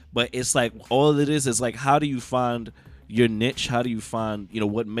does. But it's like all it is like, how do you find your niche? How do you find, you know,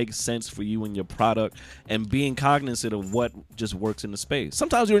 what makes sense for you and your product, and being cognizant of what just works in the space?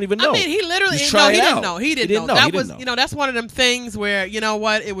 Sometimes you don't even know. I mean, he literally he didn't know. He didn't know. That was, you know, that's one of them things where, you know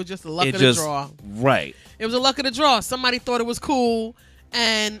what, it was just the luck of the draw. Right. It was a luck of the draw. Somebody thought it was cool,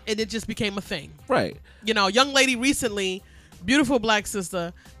 and it just became a thing. Right. You know, a young lady recently, beautiful black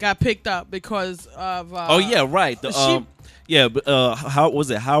sister, got picked up because of. Oh yeah, right. How was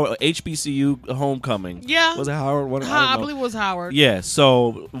it? Howard HBCU homecoming? Yeah, was it Howard? I believe it was Howard. Yeah,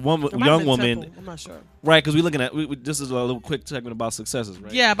 so young woman. Temple. I'm not sure. Right, because we're looking at this is a little quick segment about successes,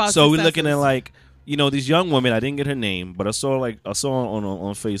 right? Yeah, about so successes. We're looking at like, you know, these young women. I didn't get her name, but I saw on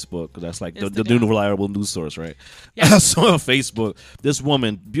Facebook, because that's like the new reliable news source, right? Yeah. I saw on Facebook this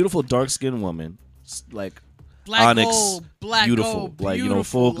woman, beautiful dark skinned woman, like. Black onyx, gold, black beautiful, gold, like, you know,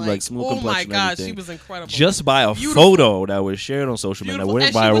 full, like smooth complexion. Oh my and God, everything. she was incredible. Just by a photo that was shared on social media, that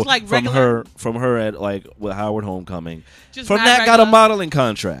went viral like from her at like with Howard homecoming. Just from that, got a modeling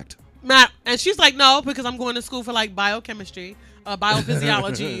contract. And she's like, no, because I'm going to school for like biochemistry,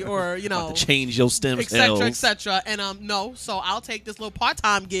 biophysiology, or you know, to change your stem cells, etc. And no, so I'll take this little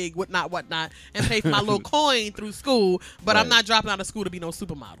part-time gig, whatnot, and pay for my little coin through school. But I'm not dropping out of school to be no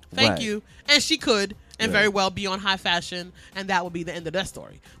supermodel. Thank you. And she could. And very well be on high fashion, and that would be the end of that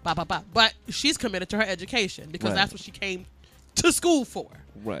story. But she's committed to her education because that's what she came to school for.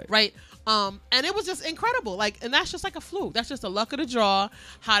 Right. And it was just incredible. Like, and that's just like a fluke. That's just a luck of the draw.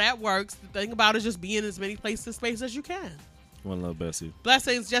 How that works. The thing about it is just be in as many places and space as you can. One love, Bessie.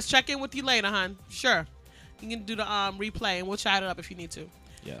 Blessings. Just check in with you later, hon. Sure. You can do the replay, and we'll chat it up if you need to.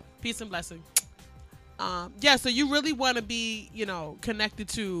 Yeah. Peace and blessing. So you really want to be, you know, connected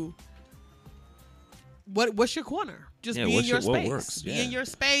to. What's your corner? Just be in your space. What works? Be in your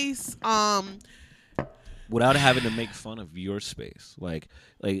space. Without having to make fun of your space, like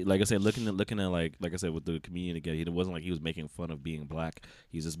I said, looking at like I said with the comedian again, it wasn't like he was making fun of being black.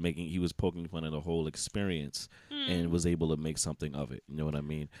 He was poking fun at the whole experience and was able to make something of it. You know what I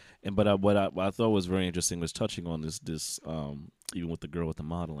mean? And but what I thought was very interesting was touching on this even with the girl with the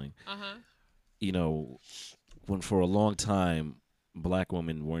modeling. You know, when for a long time, black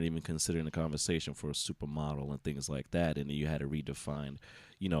women weren't even considering the conversation for a supermodel and things like that, and then you had to redefine,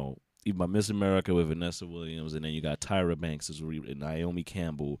 you know, even by Miss America with Vanessa Williams, and then you got Tyra Banks and Naomi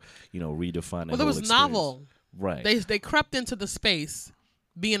Campbell, you know, redefining. Well, there was novel, right? They crept into the space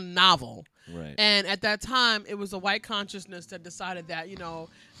being novel, right? And at that time, it was a white consciousness that decided that, you know,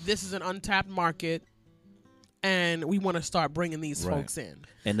 this is an untapped market, and we want to start bringing these folks in,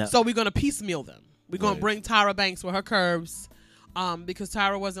 and so we're going to piecemeal them. We're going to bring Tyra Banks with her curves. Because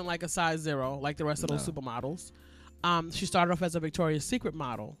Tyra wasn't like a size 0 like the rest of those supermodels. She started off as a Victoria's Secret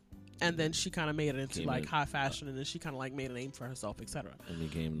model, and then she kind of made it into like high fashion, and then she kind of like made a name for herself, etc. And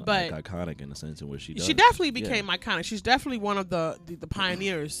became like iconic in the sense in which she does. She definitely became iconic. She's definitely one of the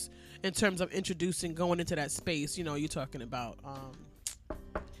pioneers in terms of going into that space. You know, you're talking about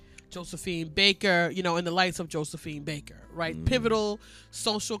Josephine Baker, you know, in the lights of Josephine Baker, right? Pivotal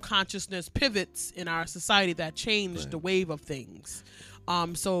social consciousness pivots in our society that changed the wave of things.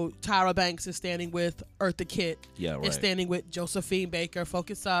 So Tyra Banks is standing with Eartha Kitt. Is standing with Josephine Baker.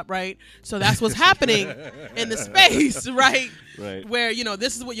 Focus up, right? So that's what's happening in the space, right? Where, you know,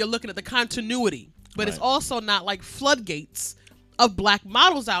 this is what you're looking at, the continuity. But it's also not like floodgates of black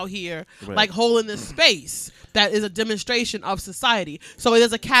models out here, Right. like holding this space that is a demonstration of society. So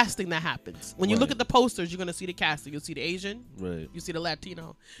there's a casting that happens. When you look Right. at the posters, you're going to see the casting. You'll see the Asian, Right. you see the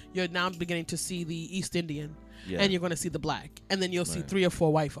Latino. You're now beginning to see the East Indian, Yeah. and you're going to see the black, and then you'll see Right. 3 or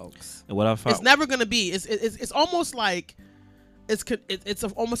 4 white folks. And what I found, It's never going to be. It's almost like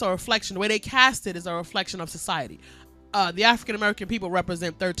almost a reflection. The way they cast it is a reflection of society. The African American people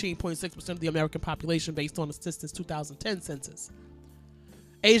represent 13.6% of the American population based on the census 2010 census.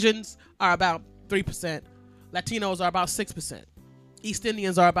 Asians are about 3%. Latinos are about 6%. East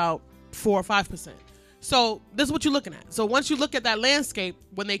Indians are about 4 or 5%. So this is what you're looking at. So once you look at that landscape,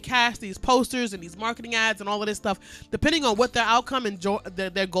 when they cast these posters and these marketing ads and all of this stuff, depending on what their outcome and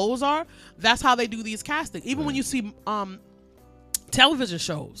their goals are, that's how they do these castings. Even when you see television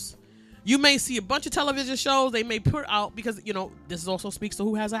shows, you may see a bunch of television shows they may put out because, you know, this also speaks to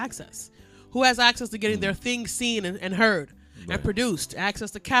who has access to getting their things seen and heard and produced,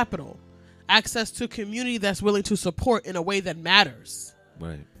 access to capital, access to community that's willing to support in a way that matters.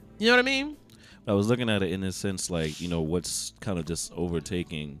 right. You know what I mean? I was looking at it in a sense like, you know, what's kind of just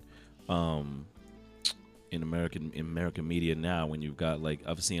overtaking in American media now, when you've got, like,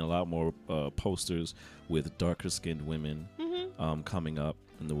 I've seen a lot more posters with darker skinned women coming up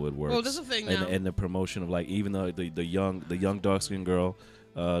in the woodworks. Well, this is the thing now. And the promotion of, like, even though the young dark skinned girl,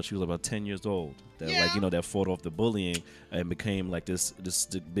 she was about 10 years old. That, Yeah. like, you know, that fought off the bullying and became like this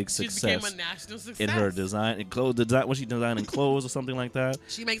big She success became a national success. in her design and clothes design. Was she designing clothes or something like that?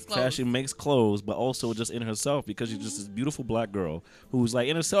 She makes clothes. Fashion makes clothes, but also just in herself, because she's just this beautiful black girl who's, like,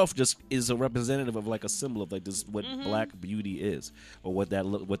 in herself just is a representative of, like, a symbol of, like, this what black beauty is, or what that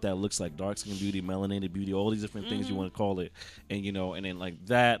looks like: dark skin beauty, melanated beauty, all these different things you want to call it. And, you know, and then like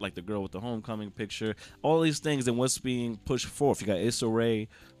that, like the girl with the homecoming picture, all these things, and what's being pushed forth. You got Issa Rae,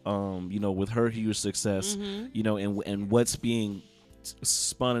 you know, with her huge success, you know, and what's being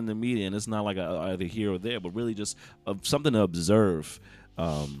spun in the media, and it's not like either here or there, but really just something to observe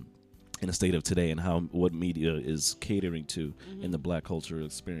in the state of today, and what media is catering to in the black culture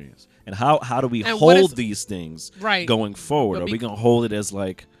experience, and how do we And what hold is- these things Right. going forward? But Are we gonna hold it as,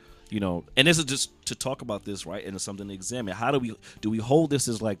 like, you know, and this is just to talk about this, right? And it's something to examine. How do we hold this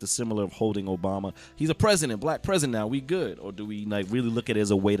as, like, the similar of holding Obama? He's a president, black president now. We good? Or do we, like, really look at it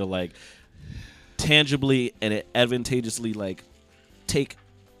as a way to, like, tangibly and advantageously, like, take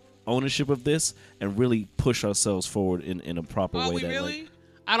ownership of this and really push ourselves forward in a proper Are way? we That, really? like,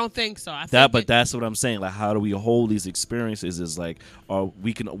 I don't think so. I think that, but that's what I'm saying. Like, how do we hold these experiences? Is like,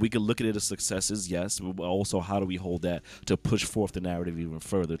 we can look at it as successes, yes, but also how do we hold that to push forth the narrative even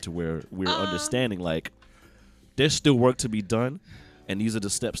further to where we're understanding, like, there's still work to be done, and these are the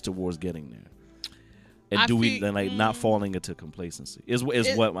steps towards getting there. And I do we think- then, like, not falling into complacency? Is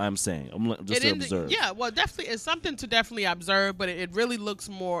what I'm saying. I'm just to observe. Yeah, well, definitely, it's something to definitely observe, but it really looks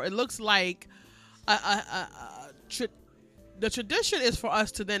more. It looks like the tradition is for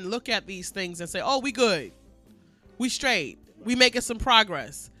us to then look at these things and say, "Oh, we good, we straight, we making some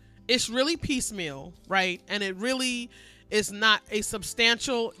progress." It's really piecemeal, right? And it really is not a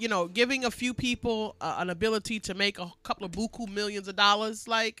substantial. You know, giving a few people an ability to make a couple of buku millions of dollars,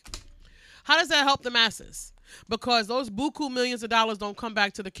 like. How does that help the masses? Because those buku millions of dollars don't come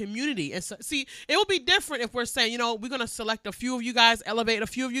back to the community. And so, see, it would be different if we're saying, you know, we're going to select a few of you guys, elevate a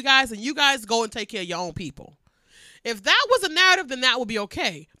few of you guys, and you guys go and take care of your own people. If that was a narrative, then that would be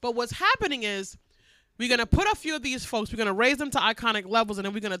okay. But what's happening is we're going to put a few of these folks, we're going to raise them to iconic levels, and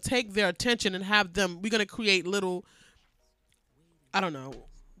then we're going to take their attention and have them, we're going to create little, I don't know,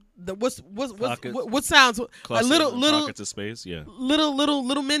 what sounds a little pockets of space, yeah.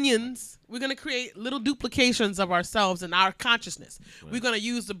 little minions. We're gonna create little duplications of ourselves and our consciousness. Right. We're gonna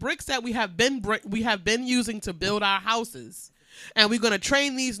use the bricks that we have been using to build our houses, and we're gonna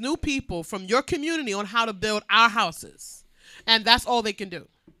train these new people from your community on how to build our houses, and that's all they can do.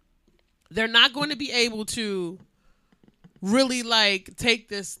 They're not going to be able to really, like, take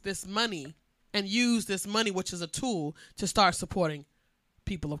this money and use this money, which is a tool, to start supporting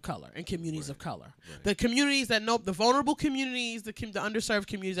people of color and communities of color. Right. The communities that the vulnerable communities, the underserved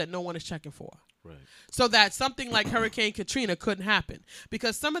communities that no one is checking for. Right. So that something like Hurricane Katrina couldn't happen.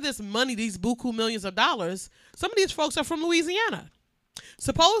 Because some of this money, these buku millions of dollars, some of these folks are from Louisiana.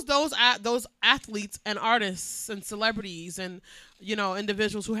 Suppose those athletes and artists and celebrities and, you know,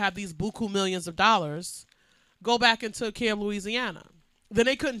 individuals who have these buku millions of dollars go back and took care of Louisiana. Then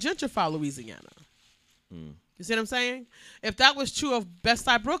they couldn't gentrify Louisiana. You see what I'm saying? If that was true of Best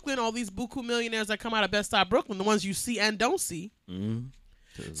Side Brooklyn, all these buku millionaires that come out of Best Side Brooklyn, the ones you see and don't see,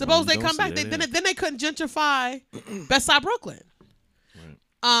 suppose they come back, then they couldn't gentrify Best Side Brooklyn. Right.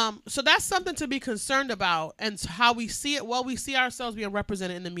 So that's something to be concerned about, and how we see it. Well, we see ourselves being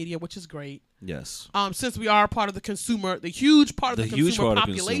represented in the media, which is great. Yes. Since we are part of the consumer, the huge part of the consumer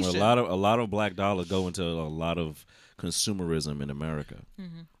population. Consumer. A lot of black dollars go into a lot of consumerism in America.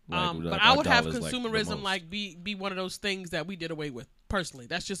 But I would have consumerism be one of those things that we did away with. Personally,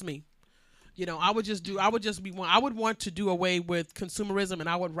 that's just me. I would want to do away with consumerism, and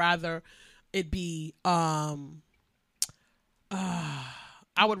I would rather it be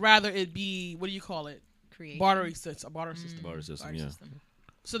I would rather it be, what do you call it? Barter system. Barter system, yeah.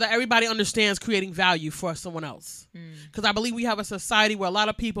 So that everybody understands creating value for someone else. Because I believe we have a society where a lot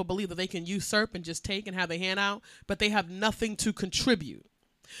of people believe that they can usurp and just take and have their hand out, but they have nothing to contribute.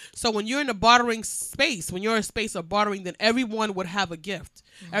 So when you're in a bartering space, when you're in a space of bartering, then everyone would have a gift.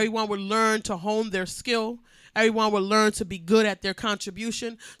 Everyone would learn to hone their skill. Everyone would learn to be good at their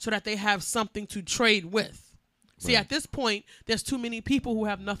contribution so that they have something to trade with. See, at this point, there's too many people who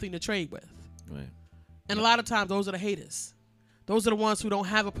have nothing to trade with. Right. And a lot of times, those are the haters. Those are the ones who don't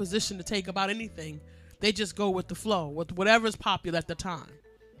have a position to take about anything. They just go with the flow, with whatever is popular at the time.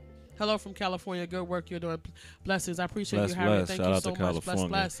 Hello from California. Good work you're doing. Blessings. I appreciate you, Harry. Thank you so much.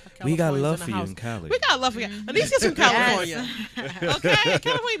 Bless. We got love for you in Cali. We got love for you. Anisha's from California. Okay?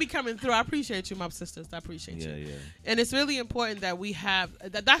 California be coming through. I appreciate you, my sisters. I appreciate you. Yeah. And it's really important that we have,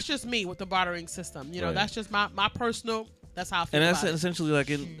 that's just me with the bartering system. That's just my personal, that's how I feel. And that's essentially like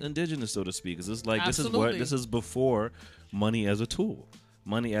indigenous, so to speak. Because it's like, this is before money as a tool.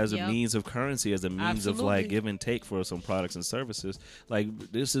 Money as a means of currency, as a means of like give and take for some products and services. Like,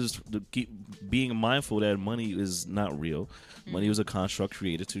 this is being mindful that money is not real. Money was a construct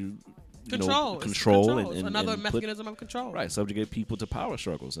created to control and another mechanism of control. Right, subjugate people to power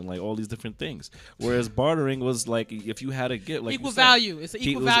struggles and like all these different things. Whereas bartering was like, if you had a gift, like equal value. It's an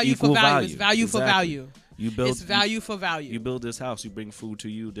equal value for value. It's value for value. It's value for value. You build this house, you bring food to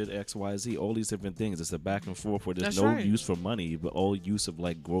you, did X, Y, Z, all these different things. It's a back and forth where there's no use for money, but all use of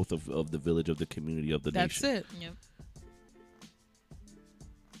like growth of the village, of the community, of the nation. That's it. Yep.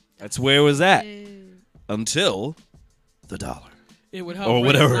 That's where it was at until the dollar. It would help or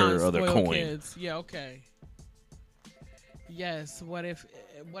whatever other coin. Kids. Yeah, okay. Yes. What if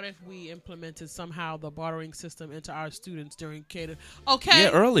we implemented somehow the bartering system into our students during K? Okay.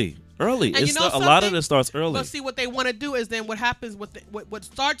 Yeah, early. And a lot of this starts early. But see, what they want to do is then what happens with what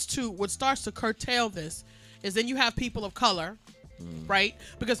starts to curtail this is then you have people of color, right?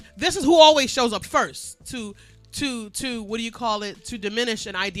 Because this is who always shows up first to what do you call it, to diminish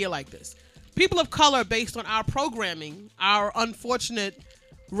an idea like this. People of color, based on our programming, our unfortunate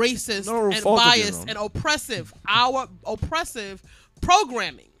racist and biased and our oppressive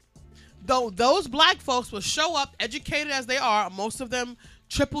programming. Though those black folks will show up, educated as they are, most of them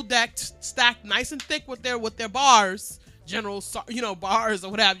triple decked, stacked nice and thick with their bars, bars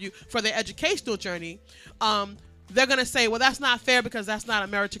or what have you, for their educational journey. They're gonna say, well, that's not fair because that's not a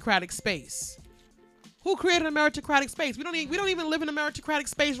meritocratic space. Who created a meritocratic space? We don't even live in a meritocratic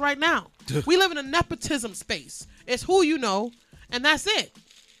space right now. We live in a nepotism space. It's who you know, and that's it.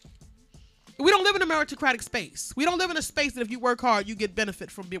 We don't live in a meritocratic space. We don't live in a space that if you work hard, you get benefit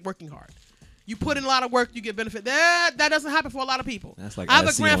from working hard. You put in a lot of work, you get benefit. That doesn't happen for a lot of people. That's like I have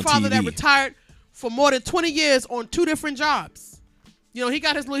a grandfather that retired for more than 20 years on 2 different jobs. He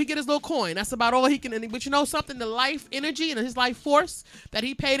get his little coin. That's about all he can. But you know something? The life energy and his life force that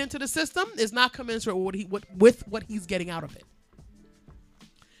he paid into the system is not commensurate with what he's getting out of it.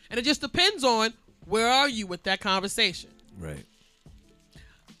 And it just depends on where are you with that conversation. Right.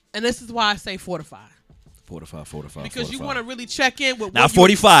 And this is why I say fortify. Fortify. Because you want to really check in with now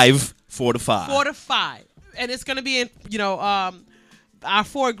 45. Fortify. And it's going to be in our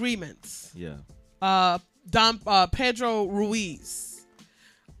 4 agreements. Yeah. Pedro Ruiz.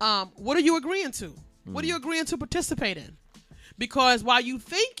 What are you agreeing to? What are you agreeing to participate in? Because while you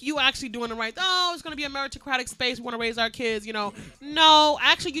think you actually doing the right, it's going to be a meritocratic space, we want to raise our kids, no,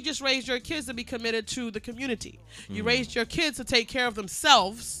 actually you just raised your kids to be committed to the community. You raised your kids to take care of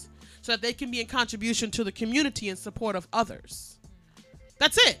themselves so that they can be in contribution to the community in support of others.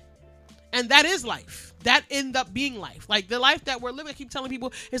 That's it. And that is life. That ends up being life. Like the life that we're living, I keep telling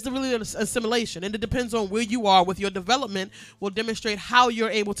people, is really an assimilation. And it depends on where you are with your development will demonstrate how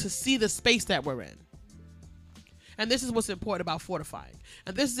you're able to see the space that we're in. And this is what's important about fortifying.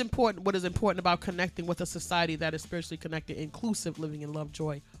 And this is important. What is important about connecting with a society that is spiritually connected, inclusive, living in love,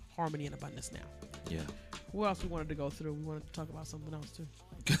 joy, harmony, and abundance now. Yeah. What else we wanted to go through? We wanted to talk about something else too.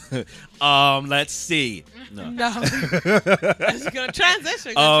 Let's see. No. It's gonna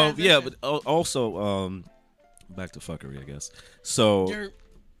transition. Yeah, but also, back to fuckery, I guess. So,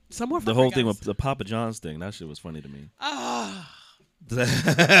 some more the whole thing with the Papa John's thing, that shit was funny to me.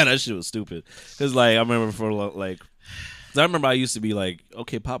 That shit was stupid. Cause like I remember I remember I used to be like,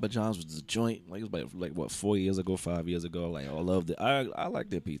 okay, Papa John's was the joint. Like it was like what 4 years ago, 5 years ago. Like I loved it. I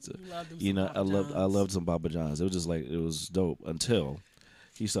liked their pizza. You know, I loved some Papa John's. It was just like it was dope until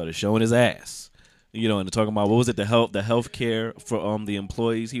he started showing his ass. You know, and talking about what was it, the health care for the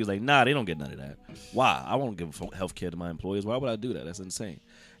employees. He was like, nah, they don't get none of that. Why? I won't give health care to my employees. Why would I do that? That's insane.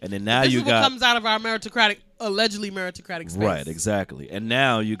 And then now this is what comes out of our allegedly meritocratic space. Right, exactly. And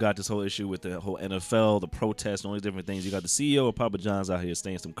now you got this whole issue with the whole NFL, the protests, and all these different things. You got the CEO of Papa John's out here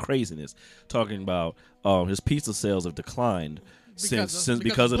saying some craziness, talking about his pizza sales have declined because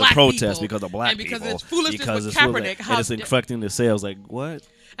of the protests, because of black people, and because it's foolishness with Kaepernick, and it's infecting the sales. Like what?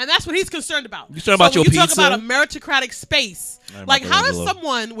 And that's what he's concerned about. You talking about your pizza? Talk about a meritocratic space. Like, how does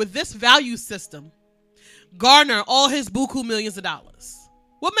someone with this value system garner all his buku millions of dollars?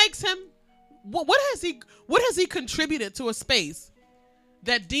 What makes him? What has he contributed to a space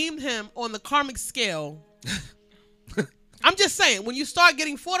that deemed him on the karmic scale? I'm just saying, when you start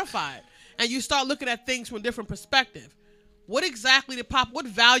getting fortified and you start looking at things from a different perspective, what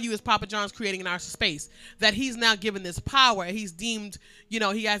value is Papa John's creating in our space that he's now given this power and he's deemed,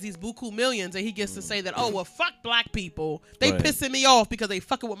 he has these buku millions and he gets to say that, oh, well, fuck black people. They pissing me off because they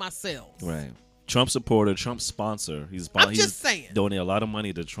fucking with my sales. Right. Trump supporter, Trump sponsor. I'm just saying. Donate a lot of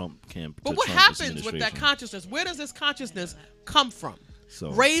money to Trump camp. But what happens with that consciousness? Where does this consciousness come from?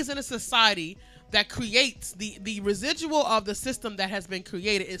 Raised in a society that creates the residual of the system that has been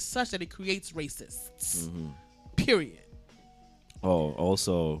created is such that it creates racists. Mm-hmm. Period. Oh,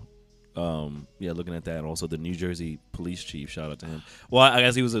 also, looking at that, also the New Jersey police chief, shout out to him. Well, I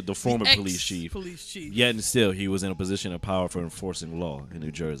guess he was the former police chief. Yet and still, he was in a position of power for enforcing law in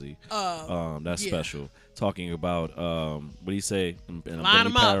New Jersey. That's special. Talking about, what did he say? And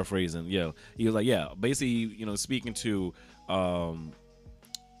I'm paraphrasing. Yeah, he was like, basically, speaking to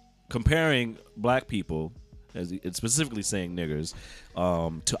comparing black people, it's specifically saying niggers,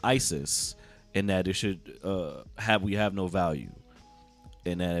 to ISIS, and that it should we have no value.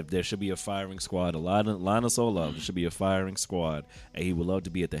 And that if there should be a firing squad, line us all up. There should be a firing squad, and he would love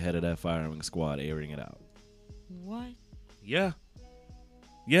to be at the head of that firing squad, airing it out. What? Yeah.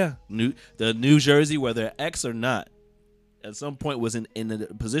 The New Jersey, whether ex or not, at some point was in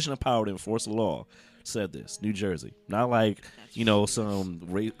a position of power to enforce the law. Said this, New Jersey, not like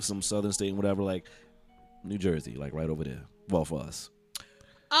some southern state and whatever, like New Jersey, like right over there. Well, for us.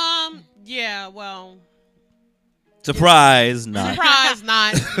 Yeah. Well. Surprise, not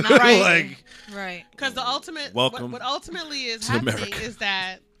right. Right. Because the ultimate, welcome. What ultimately is happening America. Is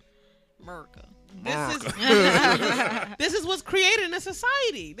that America. This is what's created in a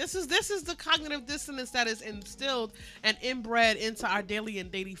society. This is the cognitive dissonance that is instilled and inbred into our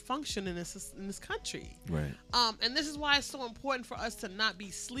daily function in this country. Right. And this is why it's so important for us to not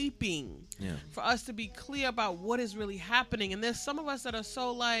be sleeping. Yeah. For us to be clear about what is really happening. And there's some of us that are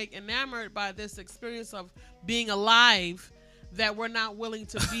so enamored by this experience of being alive that we're not willing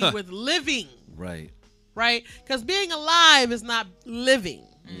to be with living. Right. Right? Because being alive is not living.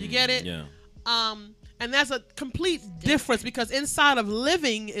 You get it? Yeah. And that's a complete difference because inside of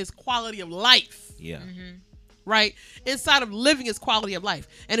living is quality of life. Yeah. Mm-hmm. Right? Inside of living is quality of life.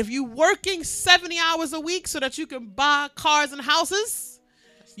 And if you're working 70 hours a week so that you can buy cars and houses,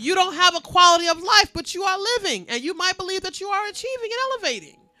 you don't have a quality of life, but you are living. And you might believe that you are achieving and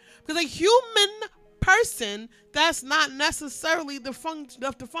elevating. Because a human person, that's not necessarily the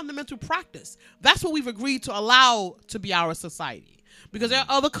fundamental practice. That's what we've agreed to allow to be our society. Because there are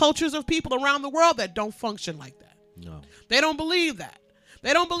other cultures of people around the world that don't function like that. No. They don't believe that.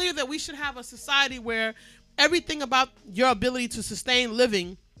 They don't believe that we should have a society where everything about your ability to sustain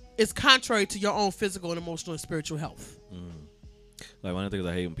living is contrary to your own physical and emotional and spiritual health. Like one of the things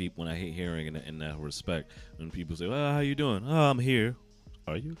I hate when I hate hearing in that respect, when people say, "Well, how you doing?" "Oh, I'm here."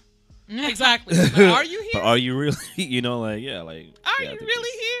 Are you? Exactly. Like, are you here? But are you really? Are you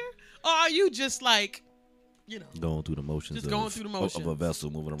really here? Or are you just like, going through the motions of a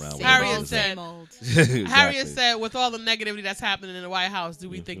vessel moving around? Harriet said, exactly. Harriet said, with all the negativity that's happening in the White House, do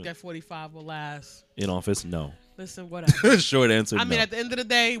we think that 45 will last? In office? No. Listen, whatever. Short answer, I mean, at the end of the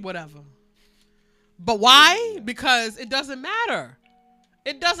day, whatever. But why? Because it doesn't matter.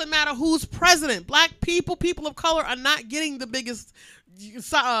 It doesn't matter who's president. Black people, people of color are not getting the biggest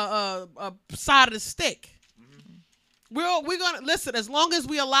side of the stick. We're gonna listen. As long as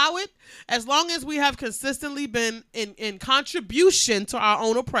we allow it, as long as we have consistently been in contribution to our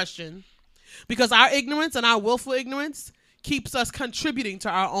own oppression, because our ignorance and our willful ignorance keeps us contributing to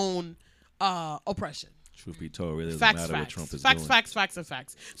our own oppression. Truth be told, it really doesn't matter what Trump is doing. Facts.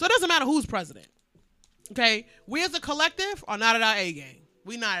 So it doesn't matter who's president. Okay, we as a collective are not at our A game.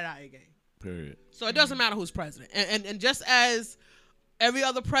 We not at our A game. Period. So it doesn't matter who's president. And just as every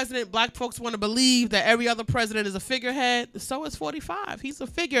other president, black folks want to believe that every other president is a figurehead, so is 45. He's a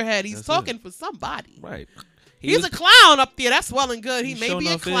figurehead. He's That's talking it. for somebody. Right. He's a clown up there. That's well and good. He may showing be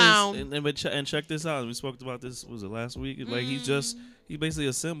a off his- clown. and check this out. We spoke about this. Was it last week? Like he's basically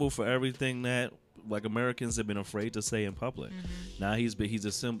a symbol for everything that like Americans have been afraid to say in public. Now he's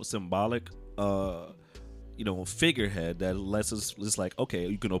a symbolic. Figurehead that lets us. It's like, okay,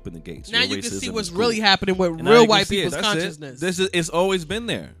 you can open the gates. Now Your you can see racism what's is really cool. happening with And now real you can white see it. people's That's it. consciousness. It's always been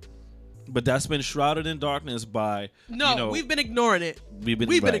there, but that's been shrouded in darkness by. No, we've been ignoring it. We've been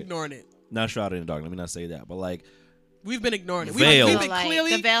We've been right. ignoring it. Not shrouded in darkness. Let me not say that, but like We've been ignoring it. Veil. We've So, been like,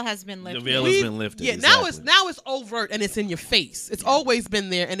 clearly. the veil has been lifted. veil has been lifted. Yeah, exactly. now it's overt and it's in your face. It's always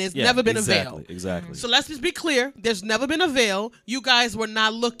been there and there's never been a veil. Exactly. So let's just be clear. There's never been a veil. You guys were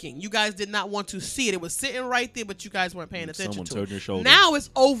not looking. You guys did not want to see it. It was sitting right there, but you guys weren't paying attention Someone to turned it. your shoulder. Now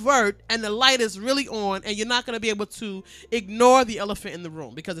it's overt and the light is really on and you're not going to be able to ignore the elephant in the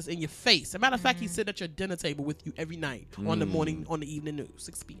room because it's in your face. As a matter of fact, he's sitting at your dinner table with you every night on the evening news,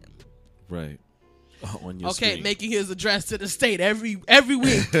 6 p.m. Right. On your Okay, screen. making his address to the state every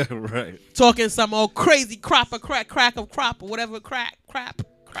week. Right. Talking some old crazy crap of crack of crop or whatever crap.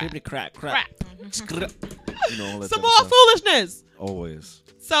 Cribbity crack. You know, all that Some type of more stuff. foolishness. Always.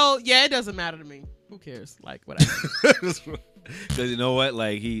 So yeah, it doesn't matter to me. Who cares? Like whatever. Because you know what?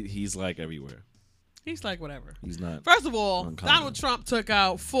 Like he's like everywhere. He's like whatever. He's not. First of all, Uncommon. Donald Trump took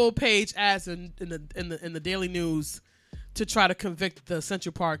out full page ads in the Daily News to try to convict the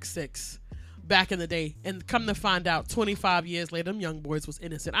Central Park Six back in the day, and come to find out, 25 years later, them young boys was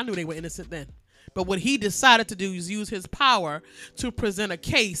innocent. I knew they were innocent then. But what he decided to do is use his power to present a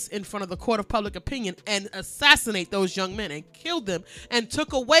case in front of the court of public opinion and assassinate those young men and killed them and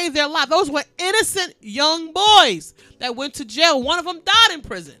took away their life. Those were innocent young boys that went to jail. One of them died in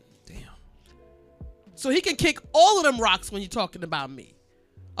prison. Damn. So he can kick all of them rocks when you're talking about me.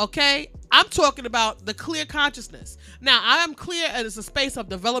 Okay? I'm talking about the clear consciousness. Now, I am clear as a space of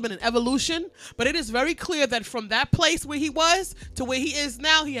development and evolution, but it is very clear that from that place where he was to where he is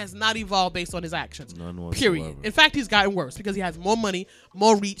now, he has not evolved based on his actions. None whatsoever. Period. In fact, he's gotten worse because he has more money,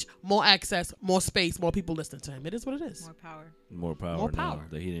 more reach, more access, more space, more people listening to him. It is what it is. More power. More power More now power.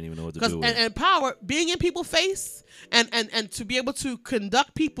 that he didn't even know what to Because do with. and power, being in people's face and to be able to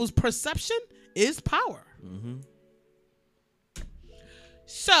conduct people's perception is power. Mm-hmm.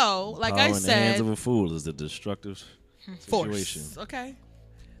 So, like Power I in the hands said, of a fool is the destructive situation. force. Okay.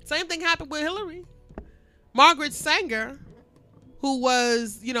 Same thing happened with Hillary. Margaret Sanger, who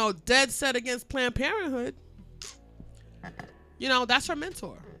was, dead set against Planned Parenthood, that's her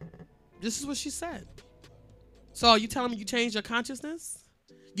mentor. This is what she said. So you telling me you changed your consciousness?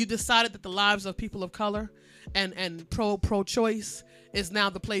 You decided that the lives of people of color and pro-choice is now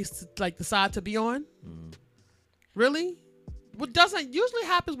the place to decide to be on? Really? What doesn't usually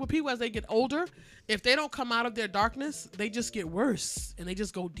happens with people as they get older, if they don't come out of their darkness, they just get worse and they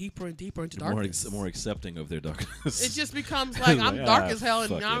just go deeper and deeper into darkness. More accepting of their darkness. It just becomes like I'm Like, dark as hell and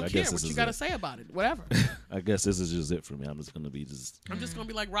fuck I it. don't I care guess what this you is got to it. say about it. Whatever. I guess this is just it for me. I'm just gonna be just. I'm just gonna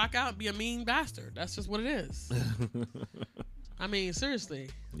be like rock out and be a mean bastard. That's just what it is. I mean, seriously.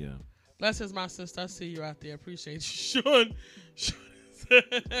 Yeah. Bless my sister. I see you out there. Appreciate you, Sean.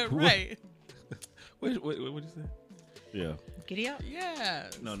 Right. Wait, what did you say? Yeah. Giddy up. Yeah.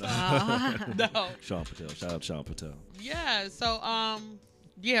 No. No. Sean Patel. Shout out Sean Patel. Yeah. So,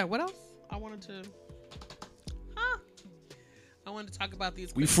 yeah. What else? I wanted to talk about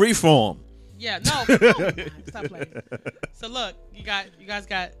these. We freeform. Yeah. No. Come on, man. Stop playing. So look, you guys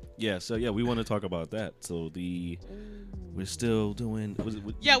got. Yeah. So yeah, we want to talk about that. So we're still doing.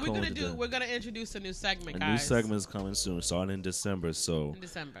 Yeah, we're gonna introduce a new segment, guys. A new segment is coming soon, starting in December. So In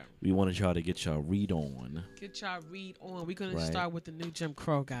December. we wanted y'all to get y'all read on. Get y'all read on. We're gonna Right. start with the new Jim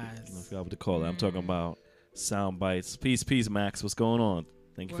Crow, guys. I forgot what to call it. I'm talking about sound bites. Peace, Max. What's going on?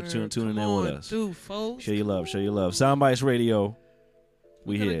 Thank you for tuning Come in on, with us. dude, folks. Show your love. Sound bites radio.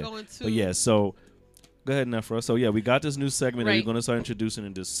 We We're gonna here. go into- But yeah, so go ahead, Nefra. So yeah, we got this new segment that Right. we're gonna start introducing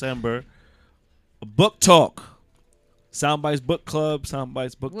in December. A book talk. Soundbites book club,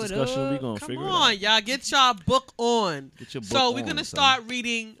 Soundbites book What discussion. up? We're gonna Come figure on, it out. y'all. Get y'all book on. Get your book So we're on, gonna son. start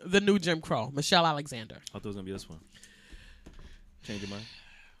reading the new Jim Crow, Michelle Alexander. I thought it was gonna be this one. Change your mind.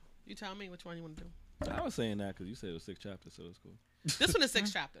 You tell me which one you want to do. I was saying that because you said it was 6 chapters, so it's cool. This one is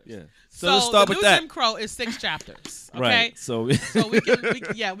 6 chapters. Yeah. So, let's start the with new that. Jim Crow is 6 chapters. Okay. Right. So So we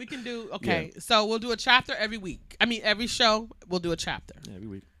can do. Okay. So we'll do a chapter every week. I mean, every show we'll do a chapter. yeah, every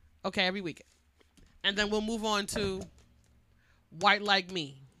week. Okay, every week, and then we'll move on to White Like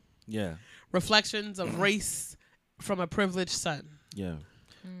Me. Yeah. Reflections of Race from a Privileged Son. Yeah.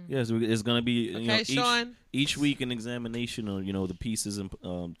 Yes, it's going to be Okay, Sean. each week an examination of the pieces and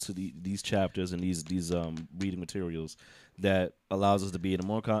to these chapters and these reading materials that allows us to be in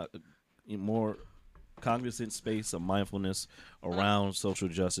a more cognizant space of mindfulness around social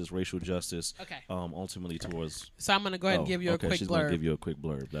justice, racial justice. Okay. Ultimately towards. So I'm gonna go ahead and give you a quick she's blurb. Gonna give you a quick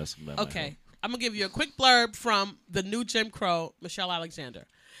blurb. That might Okay. help. I'm going to give you a quick blurb from the new Jim Crow, Michelle Alexander.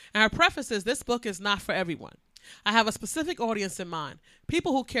 And her preface is, this book is not for everyone. I have a specific audience in mind.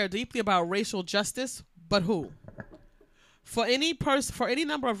 People who care deeply about racial justice, but who, for any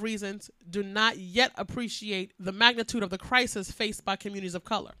number of reasons, do not yet appreciate the magnitude of the crisis faced by communities of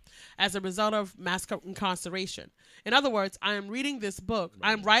color as a result of mass incarceration. In other words, I'm writing this book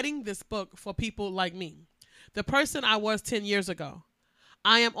for people like me, the person I was 10 years ago.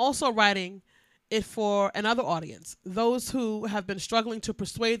 I am also writing it for another audience, those who have been struggling to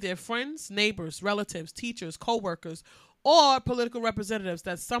persuade their friends, neighbors, relatives, teachers, co-workers, or political representatives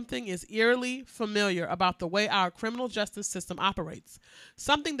that something is eerily familiar about the way our criminal justice system operates,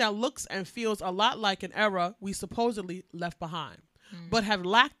 something that looks and feels a lot like an era we supposedly left behind, but have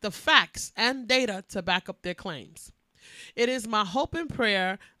lacked the facts and data to back up their claims. It is my hope and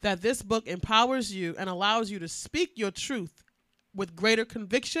prayer that this book empowers you and allows you to speak your truth with greater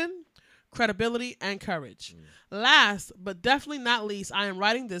conviction, credibility, and courage. Last, but definitely not least, I am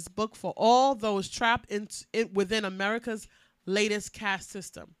writing this book for all those trapped within America's latest caste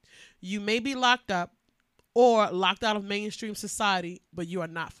system. You may be locked up or locked out of mainstream society, but you are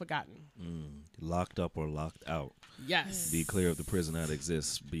not forgotten. Locked up or locked out. Yes. Be clear of the prison that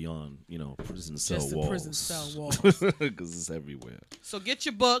exists beyond, prison cell Just walls. the prison cell walls. Because it's everywhere. So get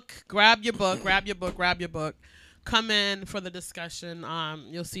your book, grab your book. Come in for the discussion.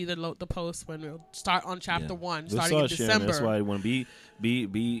 You'll see the post when we'll start on chapter 1, starting in December. That's why I want to be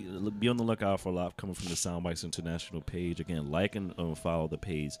on the lookout for a lot coming from the Soundbites International page. Again, like and follow the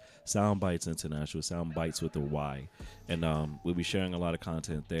page, Soundbites International, Soundbites with a Y, and we'll be sharing a lot of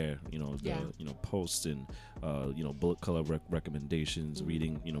content there. Posts and bullet color recommendations,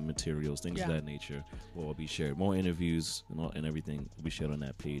 reading materials, things of that nature will be shared. More interviews and everything will be shared on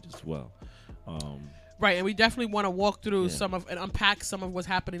that page as well. Right, and we definitely want to walk through and unpack some of what's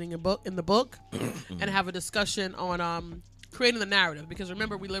happening in the book, and have a discussion on creating the narrative. Because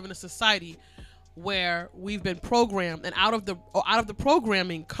remember, we live in a society where we've been programmed, and out of the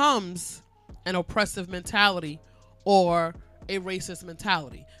programming comes an oppressive mentality or a racist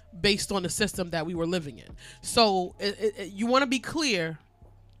mentality based on the system that we were living in. So you want to be clear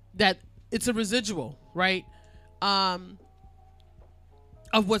that it's a residual, right?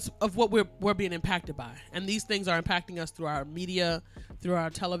 Of what we're being impacted by, and these things are impacting us through our media, through our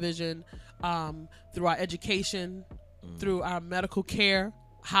television, through our education, through our medical care,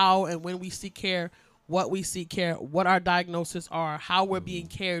 how and when we seek care, what we seek care, what our diagnoses are, how we're being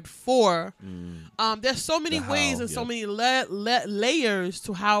cared for. There's so many ways and so many layers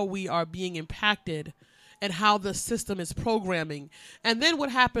to how we are being impacted, and how the system is programming. And then what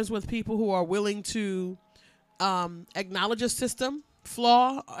happens with people who are willing to acknowledge a system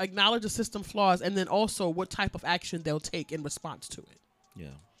flaws, and then also what type of action they'll take in response to it. Yeah.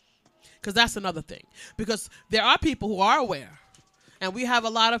 Because that's another thing. Because there are people who are aware, and we have a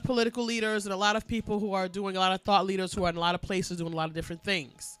lot of political leaders and a lot of people who are doing, a lot of thought leaders who are in a lot of places doing a lot of different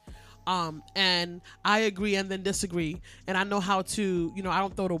things. And I agree and then disagree, and I know how to, I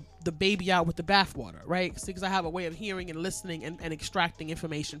don't throw the baby out with the bathwater, right? Because I have a way of hearing and listening and extracting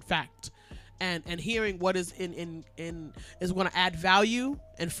information, fact. And hearing what is is going to add value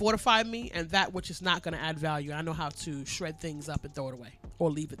and fortify me, and that which is not going to add value. I know how to shred things up and throw it away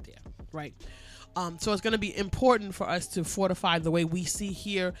or leave it there, right? So it's going to be important for us to fortify the way we see,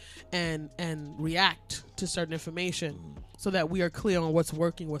 hear, and react to certain information, so that we are clear on what's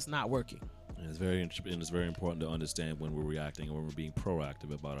working, what's not working. And it's very important to understand when we're reacting and when we're being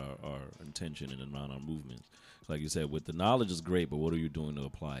proactive about our intention and around our movements. So like you said, with the knowledge is great, but what are you doing to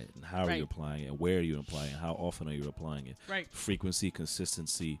apply it? And how are you applying it? And where are you applying it? How often are you applying it? Right. Frequency,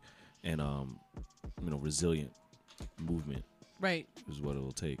 consistency, and resilient movement. Right. Is what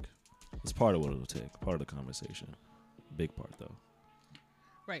it'll take. It's part of what it'll take. Part of the conversation. Big part though.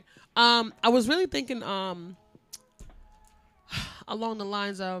 Right. I was really thinking along the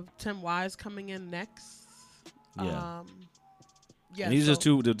lines of Tim Wise coming in next. Yeah. Yeah. And these are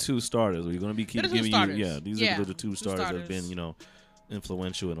the two starters. We're going to be giving you. Yeah. These are the two starters that have been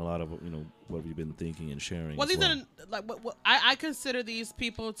influential in a lot of what we've been thinking and sharing. Well, these are like what I consider these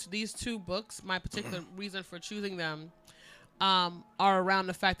people. These two books. My particular reason for choosing them are around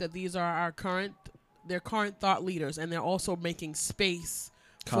the fact that these are their current thought leaders, and they're also making space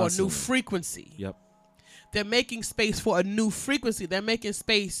for a new Constantly. frequency. Yep. They're making space for a new frequency. They're making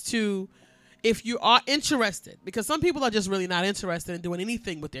space to, if you are interested, because some people are just really not interested in doing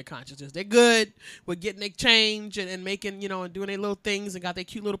anything with their consciousness. They're good with getting their change and making, and doing their little things and got their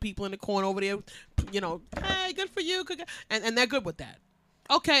cute little people in the corner over there, hey, good for you. And they're good with that.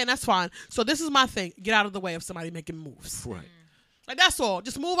 Okay, and that's fine. So this is my thing. Get out of the way of somebody making moves. Right. Like, that's all.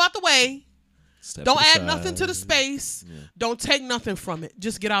 Just move out the way. Step Don't add aside. nothing to the space. Yeah. Don't take nothing from it.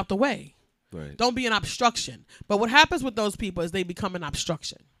 Just get out the way. Right. Don't be an obstruction. But what happens with those people is they become an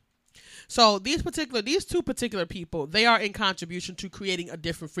obstruction. So these two particular people, they are in contribution to creating a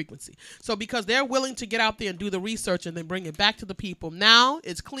different frequency. So because they're willing to get out there and do the research and then bring it back to the people, now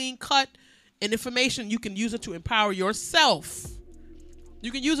it's clean cut and information. You can use it to empower yourself.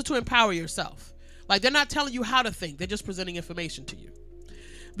 You can use it to empower yourself. Like, they're not telling you how to think. They're just presenting information to you.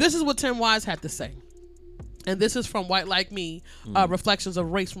 This is what Tim Wise had to say. And this is from White Like Me, Reflections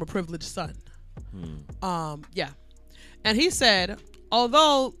of Race from a Privileged Son. Yeah. And he said,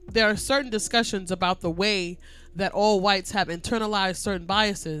 although there are certain discussions about the way that all whites have internalized certain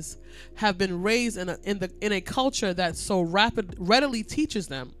biases, have been raised in a culture that so readily teaches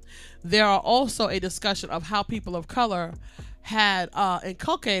them, there are also a discussion of how people of color had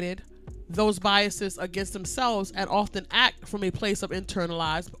inculcated those biases against themselves and often act from a place of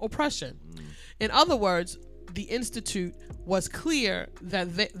internalized oppression. In other words, the Institute was clear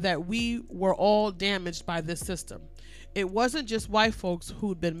that we were all damaged by this system. It wasn't just white folks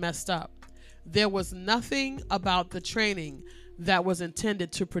who'd been messed up. There was nothing about the training that was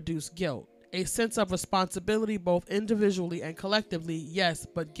intended to produce guilt. A sense of responsibility both individually and collectively, yes,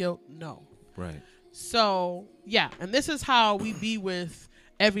 but guilt, no. Right. So, yeah, and this is how we be with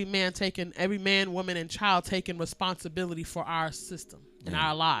every man, woman, and child taking responsibility for our system in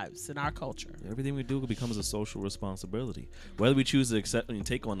our lives, in our culture. Everything we do becomes a social responsibility. Whether we choose to accept and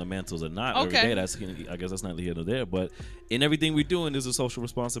take on the mantles or not every Okay. day, I guess that's not here nor there. But in everything we're doing, there's a social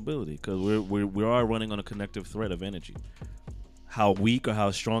responsibility because we are running on a connective thread of energy. How weak or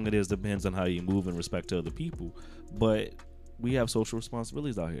how strong it is depends on how you move in respect to other people. But we have social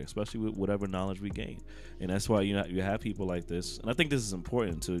responsibilities out here, especially with whatever knowledge we gain. And that's why you have people like this. And I think this is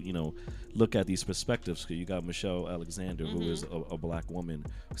important to, look at these perspectives. Because you got Michelle Alexander, who is a black woman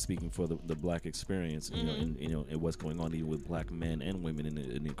speaking for the black experience, and what's going on even with black men and women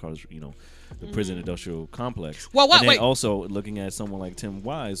in the prison industrial complex. Well, and then wait. also looking at someone like Tim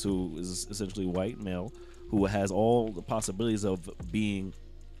Wise, who is essentially white male, who has all the possibilities of being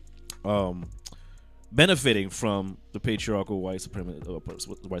benefiting from the patriarchal white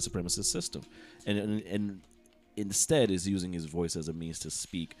supremacist system, and instead is using his voice as a means to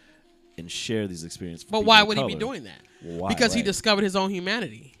speak and share these experiences. But why would he be doing that? Why? Because he Right. discovered his own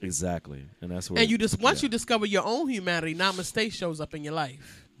humanity. Exactly, and that's what. And once you discover your own humanity, namaste shows up in your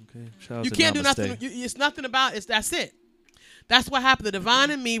life. Okay. Shout out You to can't do Namaste. nothing. It's nothing about it. That's it. That's what happened. The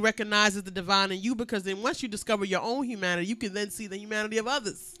divine in me recognizes the divine in you, because then once you discover your own humanity, you can then see the humanity of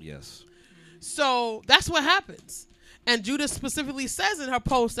others. Yes. So that's what happens. And Judith specifically says in her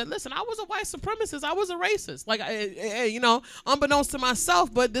post that, listen, I was a white supremacist. I was a racist. Like, unbeknownst to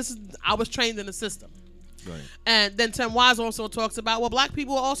myself, but I was trained in the system. Right. And then Tim Wise also talks about, well, black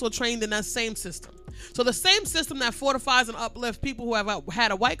people are also trained in that same system. So the same system that fortifies and uplifts people who have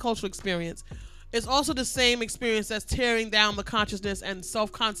had a white cultural experience is also the same experience that's tearing down the consciousness and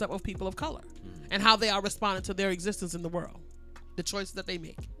self-concept of people of color and how they are responding to their existence in the world, the choices that they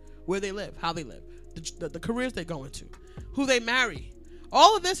make, where they live, how they live, the careers they go into, who they marry.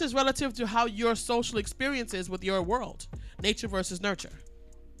 All of this is relative to how your social experience is with your world, nature versus nurture.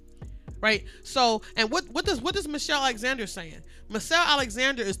 Right? So, and what does Michelle Alexander saying? Michelle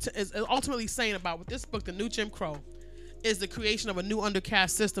Alexander is ultimately saying about with this book, The New Jim Crow, is the creation of a new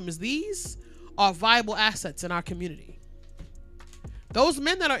undercast system. Is these are viable assets in our community. Those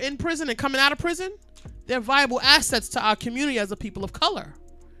men that are in prison and coming out of prison, they're viable assets to our community as a people of color.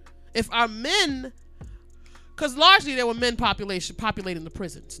 If our men, because largely there were men populating the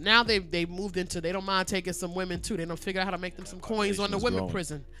prisons. Now they've moved into, they don't mind taking some women too. They don't figure out how to make them some coins on the women growing.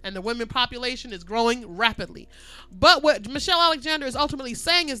 prison. And the women population is growing rapidly. But what Michelle Alexander is ultimately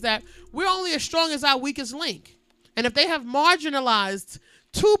saying is that we're only as strong as our weakest link. And if they have marginalized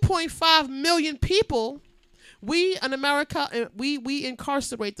 2.5 million people, we in America, we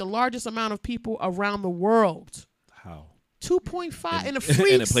incarcerate the largest amount of people around the world. How? 2.5 in a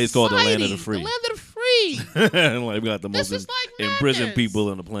free in a place called the land of the society. free. The land of the free. Like we got the This most is like imprisoned madness. people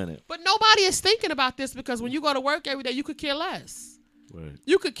on the planet. But nobody is thinking about this, because when you go to work every day, you could care less. Right.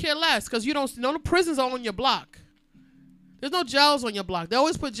 You could care less because you don't know the prisons are on your block. There's no jails on your block. They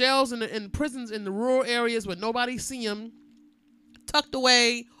always put jails in prisons in the rural areas where nobody see them. tucked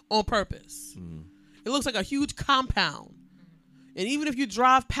away on purpose. It looks like a huge compound. And even if you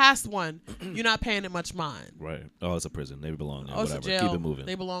drive past one, you're not paying it much mind. Right. Oh, it's a prison. They belong there. Oh, it's a Whatever. jail. Keep it moving.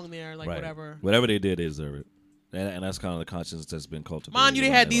 They belong there, like Right. whatever. Whatever they did, they deserve it. And that's kind of the conscience that's been cultivated. Mind you, they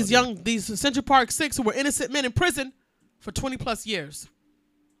around had that these Central Park 6 who were innocent men in prison for 20 plus years.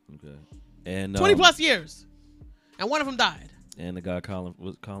 Okay. And 20 plus years. And one of them died. And the guy not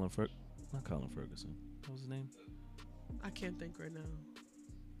Colin Ferguson. What was his name? I can't think right now.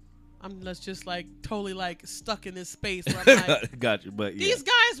 I'm just like totally like stuck in this space where I'm like, Got you, but yeah. these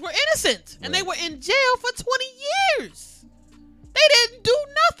guys were innocent and they Right. were in jail for 20 years. They didn't do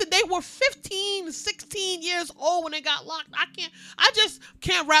nothing. They were 15, 16 years old when they got locked. I just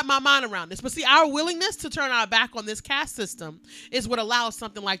can't wrap my mind around this. But see, our willingness to turn our back on this caste system is what allows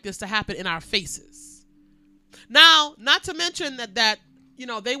something like this to happen in our faces. Now, not to mention that you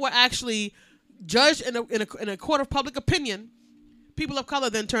know, they were actually judged in a court of public opinion. People of color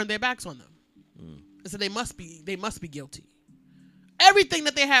then turned their backs on them and said they must be guilty. Everything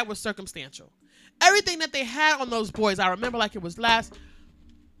that they had was circumstantial. Everything that they had on those boys, I remember like it was last,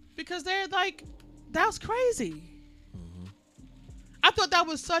 because they're like, that was crazy. I thought that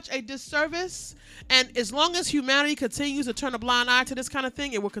was such a disservice. And as long as humanity continues to turn a blind eye to this kind of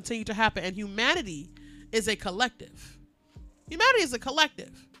thing, it will continue to happen. And humanity is a collective. Humanity is a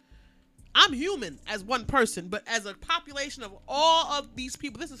collective. I'm human as one person, but as a population of all of these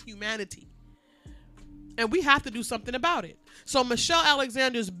people, this is humanity. And we have to do something about it. So Michelle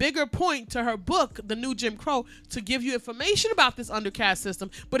Alexander's bigger point to her book, The New Jim Crow, to give you information about this undercaste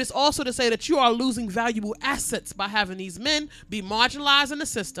system, but it's also to say that you are losing valuable assets by having these men be marginalized in the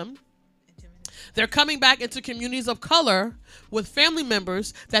system. They're coming back into communities of color with family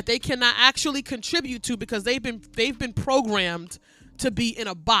members that they cannot actually contribute to because they've been programmed to be in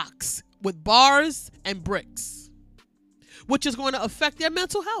a box with bars and bricks, which is going to affect their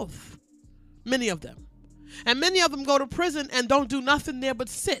mental health. Many of them. And many of them go to prison and don't do nothing there but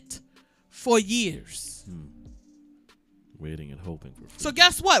sit for years. Waiting and hoping for. So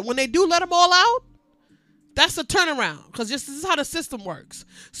guess what? When they do let them all out, that's a turnaround, because this is how the system works.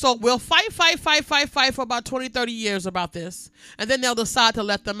 So we'll fight for about 20, 30 years about this, and then they'll decide to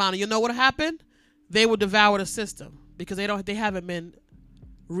let them out. And you know what happened? They will devour the system because they haven't been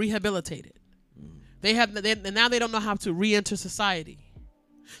rehabilitated. And now they don't know how to re-enter society.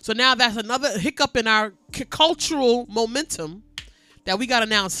 So now that's another hiccup in our cultural momentum that we got to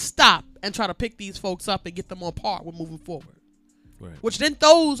now stop and try to pick these folks up and get them on par with moving forward. Right. Which then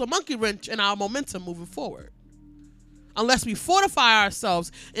throws a monkey wrench in our momentum moving forward. Unless we fortify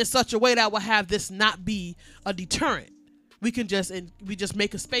ourselves in such a way that will have this not be a deterrent. We just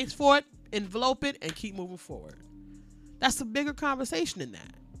make a space for it, envelope it, and keep moving forward. That's a bigger conversation than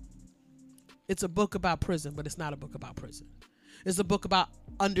that. It's a book about prison, but it's not a book about prison. It's a book about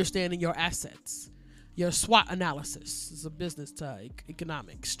understanding your assets, your SWOT analysis. It's a business to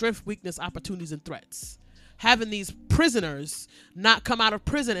economics, strength, weakness, opportunities, and threats. Having these prisoners not come out of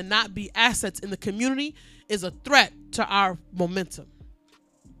prison and not be assets in the community is a threat to our momentum.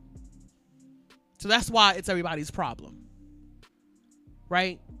 So that's why it's everybody's problem.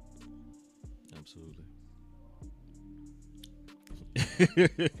 Right? Absolutely.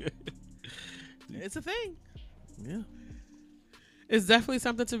 It's a thing. Yeah. It's definitely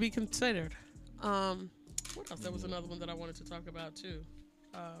something to be considered. What else? There was another one that I wanted to talk about too.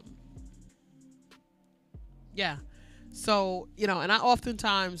 Yeah. So, and I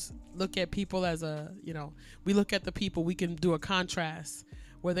oftentimes look at people as we look at the people, we can do a contrast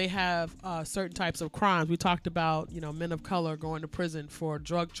where they have certain types of crimes. We talked about, men of color going to prison for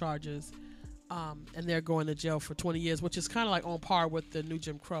drug charges, and they're going to jail for 20 years, which is kind of like on par with the new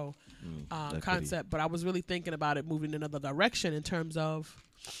Jim Crow concept. But I was really thinking about it moving in another direction in terms of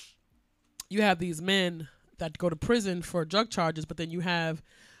you have these men that go to prison for drug charges, but then you have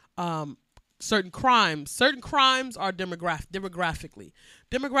certain crimes. Certain crimes are demographically.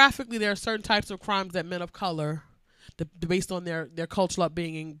 Demographically, there are certain types of crimes that men of color, based on their cultural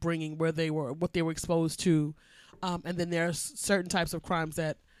upbringing, bringing what they were exposed to, and then there's certain types of crimes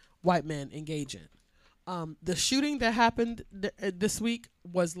that white men engage in. The shooting that happened this week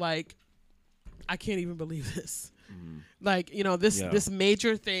was like, I can't even believe this. Like, this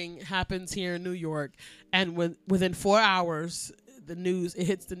major thing happens here in New York, and within 4 hours, it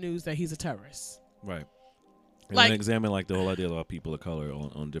hits the news that he's a terrorist. Right. And then examine the whole idea about people of color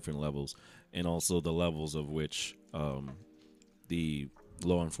on different levels, and also the levels of which the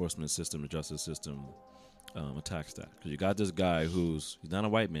law enforcement system, the justice system attacks that. Because you got this guy he's not a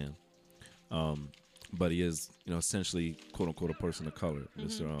white man, but he is, essentially, quote unquote, a person of color.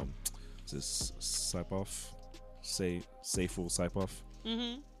 Mr. Is this Saipov? Saiful Saipov,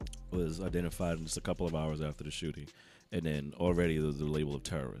 Mm-hmm. was identified just a couple of hours after the shooting, and then already there's the label of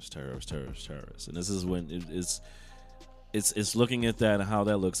terrorist. And this is when it's looking at that and how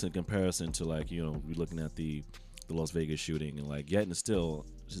that looks in comparison to, like, you know, we're looking at the Las Vegas shooting, and like yet and still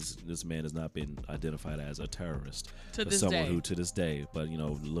this man has not been identified as a terrorist. To But this someone day. who to this day, but you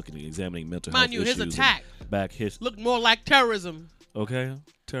know, examining mental Mind health you, issues his and attack back looked more like terrorism. okay,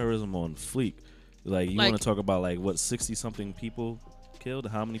 terrorism on fleek. Like you Like- want to talk about like what 60 something people killed,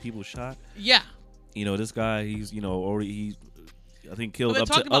 how many people shot? Yeah. You know, this guy, he's, you know, already I think killed they're up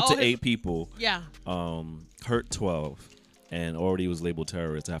talking to about all his- 8 people, Yeah. hurt 12, and already was labeled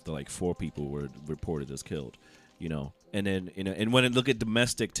terrorist after like 4 people were reported as killed. You know, and then, you know, and when you look at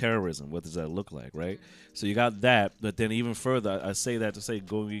domestic terrorism, what does that look like, right? So you got that, but then even further, I say that to say,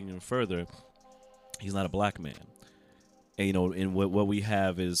 going even further, he's not a black man. And, you know, and what we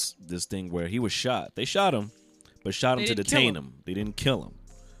have is this thing where he was shot. They shot him, but shot him They to didn't kill detain him. him. They didn't kill him.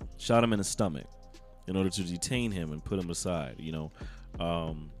 Shot him in the stomach in order to detain him and put him aside, you know.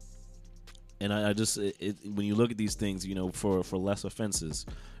 And I just, when you look at these things, you know, for less offenses,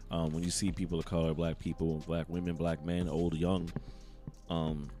 when you see people of color, black people, black women, black men, old, young,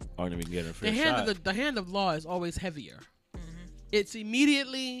 aren't even getting a fair shot. The hand of law is always heavier. It's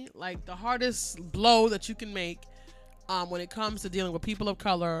immediately like the hardest blow that you can make when it comes to dealing with people of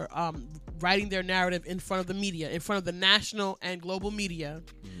color, writing their narrative in front of the media, in front of the national and global media.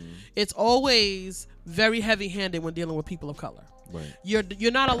 It's always very heavy-handed when dealing with people of color. Right.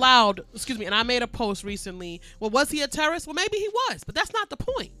 You're not allowed. Excuse me. And I made a post recently. Well, was he a terrorist? Well, maybe he was, but that's not the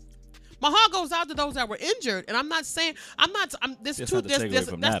point. My heart goes out to those that were injured, and I'm not saying this It's too. not to take away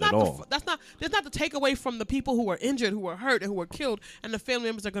from that at all. That's not to take away from the people who were injured, who were hurt, and who were killed, and the family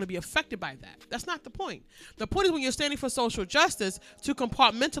members are going to be affected by that. That's not the point. The point is when you're standing for social justice, to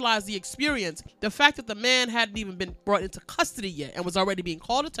compartmentalize the experience. The fact that the man hadn't even been brought into custody yet and was already being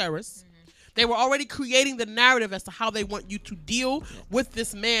called a terrorist. They were already creating the narrative as to how they want you to deal with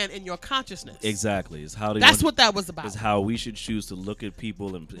this man in your consciousness. Exactly. It's how they That's want, what that was about. Is how we should choose to look at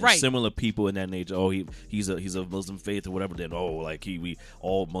people and Right. similar people in that nature. Oh, he's a Muslim faith or whatever. Then we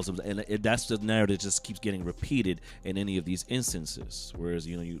all Muslims, and that's the narrative that just keeps getting repeated in any of these instances. Whereas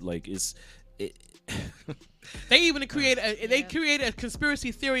They even created a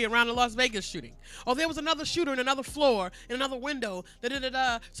conspiracy theory around the Las Vegas shooting. Oh, there was another shooter in another floor, in another window.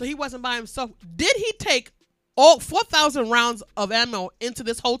 So he wasn't by himself. Did he take all 4,000 rounds of ammo into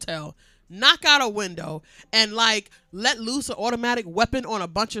this hotel, knock out a window, and like let loose an automatic weapon on a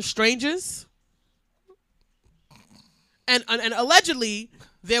bunch of strangers? And allegedly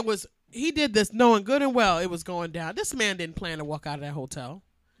he did this knowing good and well it was going down. This man didn't plan to walk out of that hotel.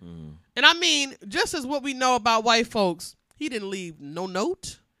 And I mean, just as what we know about white folks, he didn't leave no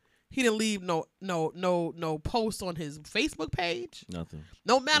note. He didn't leave no post on his Facebook page. nothing.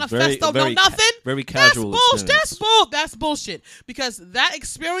 No manifesto, no nothing. Very casual. That's bullshit. Because that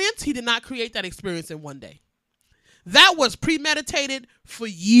experience, he did not create that experience in one day. That was premeditated for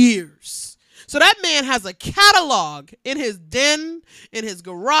years. So that man has a catalog in his den, in his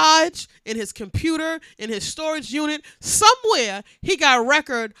garage, in his computer, in his storage unit. Somewhere he got a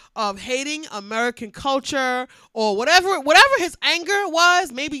record of hating American culture or whatever his anger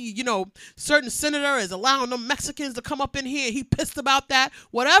was. Maybe, certain senator is allowing them Mexicans to come up in here. He pissed about that.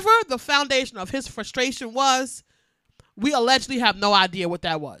 Whatever the foundation of his frustration was, we allegedly have no idea what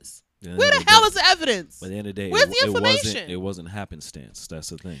that was. Where the hell is the evidence? By the end of the day, where's the information? It wasn't happenstance. That's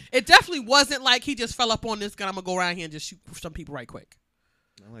the thing. It definitely wasn't like he just fell up on this guy. I'm gonna go around here and just shoot some people right quick.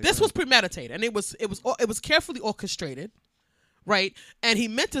 This was premeditated, and it was carefully orchestrated, right? And he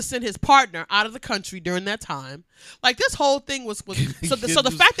meant to send his partner out of the country during that time. Like this whole thing was so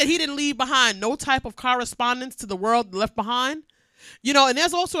the fact that he didn't leave behind no type of correspondence to the world left behind. And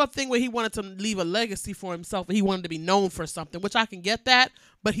there's also a thing where he wanted to leave a legacy for himself, and he wanted to be known for something, which I can get that,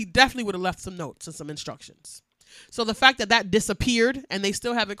 but he definitely would have left some notes and some instructions. So the fact that disappeared, and they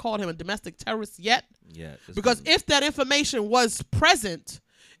still haven't called him a domestic terrorist yet, because if that information was present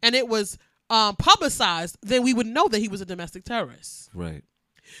and it was publicized, then we would know that he was a domestic terrorist. Right.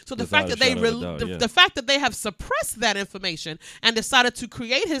 So the fact that the fact that they have suppressed that information and decided to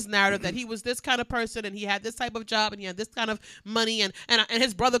create his narrative that he was this kind of person and he had this type of job and he had this kind of money and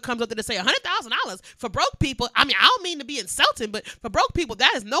his brother comes up there to say $100,000 for broke people. I mean, I don't mean to be insulting, but for broke people,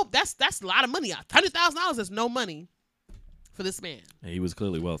 that's a lot of money. $100,000 is no money for this man. And he was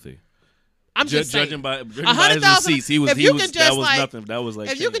clearly wealthy. I'm just saying. Judging by his receipts, that was nothing. That was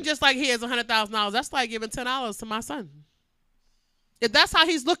like if you can just like here's $100,000, that's like giving $10 to my son. If that's how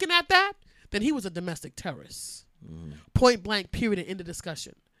he's looking at that, then he was a domestic terrorist. Point blank, period, and end of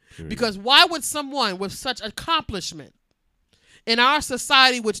discussion. Period. Because why would someone with such accomplishment in our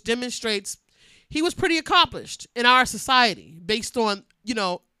society, which demonstrates he was pretty accomplished in our society based on,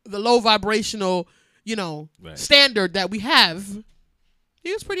 the low vibrational, Right. standard that we have,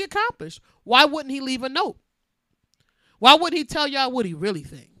 he was pretty accomplished. Why wouldn't he leave a note? Why wouldn't he tell y'all what he really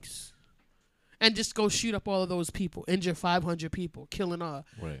thinks? And just go shoot up all of those people, injure 500 people, killing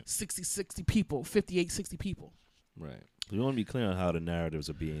Right. 60 people, 58, 60 people. Right. We want to be clear on how the narratives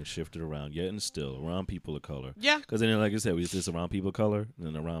are being shifted around, yet and still around people of color. Yeah. Because then, like I said, we just around people of color,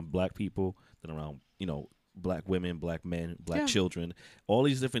 then around black people, then around black women, black men, black Yeah. children. All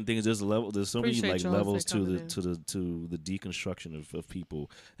these different things. There's so many Appreciate like y'all levels for coming to the deconstruction of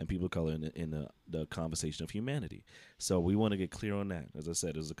people and people of color in the conversation of humanity. So we want to get clear on that. As I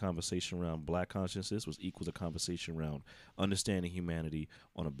said, there's a conversation around black consciousness was equal to conversation around understanding humanity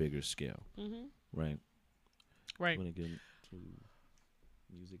on a bigger scale. Mm-hmm. Right. Right. Want to get into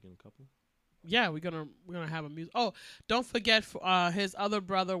music in a couple? Yeah, we're gonna have a music. Oh, don't forget, his other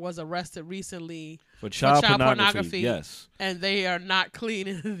brother was arrested recently For child pornography. pornography. Yes. and they are not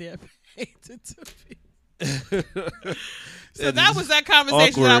cleaning their painted to be. So that was that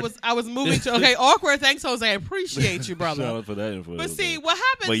conversation that Awkward. I was moving to. Okay, awkward. Thanks, Jose. I appreciate you, brother. Shout out for that info. But see, what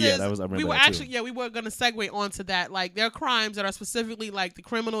happens But yeah, is that was- I remember we were that too. actually, we were going to segue onto that. Like, there are crimes that are specifically like the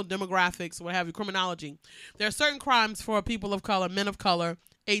criminal demographics, what have you, criminology. There are certain crimes for people of color, men of color,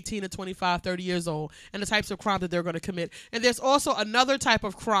 18 to 25, 30 years old, and the types of crime that they're going to commit. And there's also another type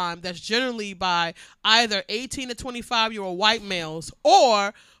of crime that's generally by either 18 to 25-year-old white males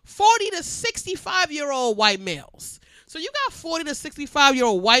or 40 to 65-year-old white males. So you got 40 to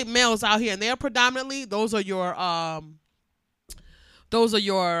 65-year-old white males out here, and they're predominantly, those are your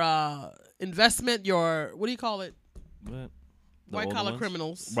investment, your, what do you call it? What? The White older collar ones?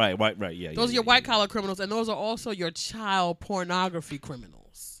 Criminals. Right, yeah. Those are your white collar criminals, and those are also your child pornography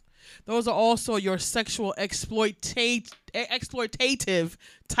criminals. Those are also your sexual exploitative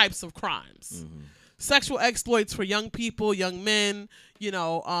types of crimes. Mm-hmm. Sexual exploits for young people, young men.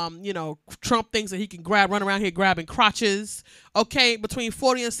 Trump thinks that he can run around here grabbing crotches. Okay, between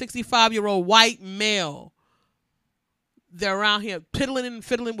 40 and 65-year-old white male, they're around here piddling and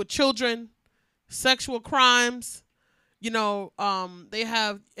fiddling with children, sexual crimes. They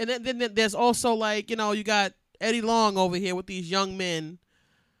have, and then there's also like, you got Eddie Long over here with these young men,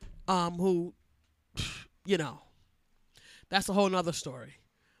 who, that's a whole nother story.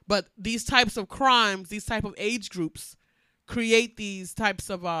 But these types of crimes, these type of age groups, create these types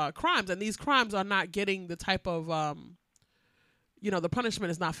of crimes, and these crimes are not getting the type of, the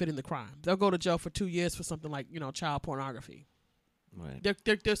punishment is not fitting the crime. They'll go to jail for 2 years for something like, child pornography. Right.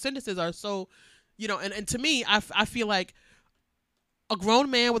 Their sentences are so, and to me, I feel like a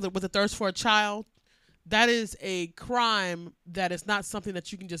grown man with a thirst for a child, that is a crime that is not something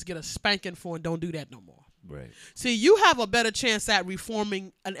that you can just get a spanking for and don't do that no more. Right. See, you have a better chance at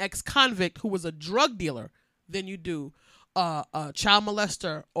reforming an ex-convict who was a drug dealer than you do a child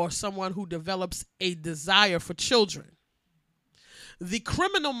molester or someone who develops a desire for children. The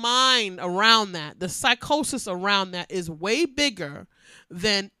criminal mind around that, the psychosis around that is way bigger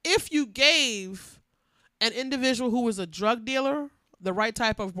than if you gave an individual who was a drug dealer the right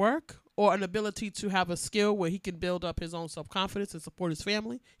type of work or an ability to have a skill where he can build up his own self-confidence and support his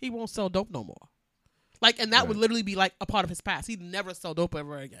family. He won't sell dope no more. And that would literally be like a part of his past. He'd never sell dope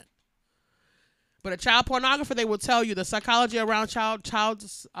ever again. But a child pornographer, they will tell you the psychology around child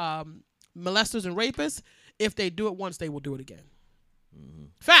molesters and rapists. If they do it once, they will do it again. Mm-hmm.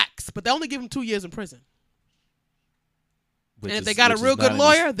 Facts, but they only give them 2 years in prison. And if they got a real good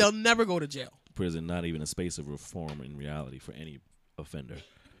lawyer, they'll never go to jail. Prison, not even a space of reform in reality for any offender.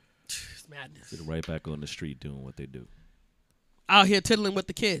 It's madness. They're right back on the street doing what they do. Out here tiddling with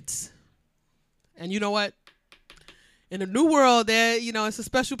the kids. And you know what? In the new world, it's a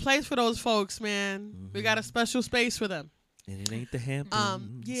special place for those folks, man. Mm-hmm. We got a special space for them. And it ain't the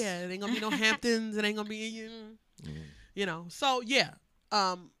Hamptons. Yeah, it ain't gonna be no Hamptons. It ain't gonna be, So yeah,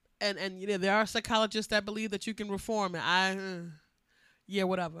 and there are psychologists that believe that you can reform it.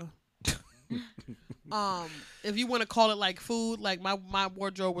 Whatever. If you want to call it like food, like my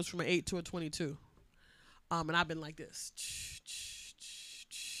wardrobe was from an 8 to a 22, and I've been like this.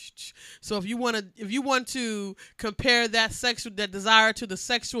 So if you want to compare that desire to the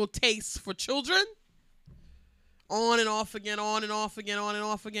sexual taste for children, on and off again, on and off again, on and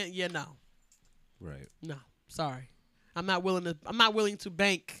off again, no. Right. No, sorry. I'm not willing to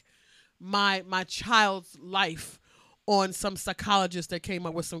bank my child's life on some psychologist that came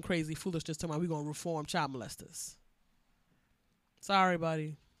up with some crazy foolishness talking about we're going to reform child molesters. Sorry,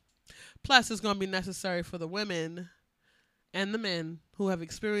 buddy. Plus, it's going to be necessary for the women and the men who have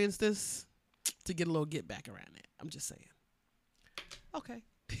experienced this to get a little get back around it. I'm just saying. Okay.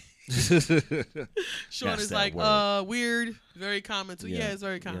 Sean That's is that like, word. weird, very common. So yeah, it's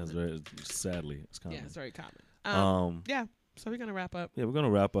very Yeah, common. it's very, sadly, it's common. Yeah, it's very common. Yeah, So we're gonna wrap up. we're gonna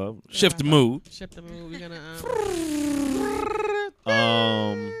wrap up. Shift the mood. Shift the mood. We're gonna.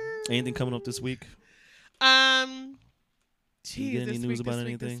 Anything coming up this week? Um. You Geez, get any this news week, about this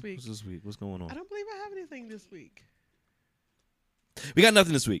anything? Week, this week. What's this week? What's going on? I don't believe I have anything this week. We got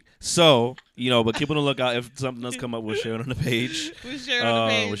nothing this week. So, but keep on the lookout. If something does come up, we'll share it on the page. We're sharing on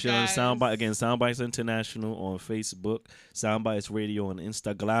the page. We're sharing guys. Soundbite again. Soundbites International on Facebook. Soundbites Radio on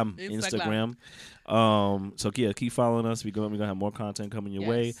Instagram. So yeah, keep following us. We're gonna have more content coming your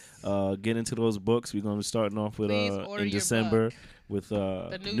way. Get into those books. We're gonna be starting off with Please order in your December book. with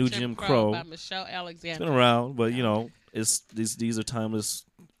The New Jim Crow. by Michelle It's Alexander. been around, but it's these are timeless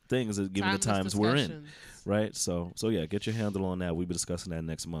things given the times we're in. Right, so yeah, get your handle on that. We'll be discussing that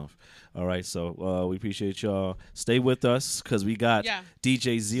next month. All right, so we appreciate y'all. Stay with us because we got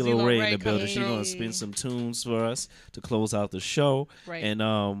DJ Zelo Ray in the building. She's gonna spin some tunes for us to close out the show, Right.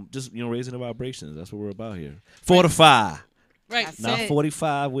 and just raising the vibrations. That's what we're about here. Fortify, Right. That's not it.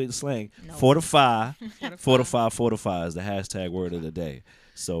 45 with slang. No. Fortify, fortify is the hashtag word of the day.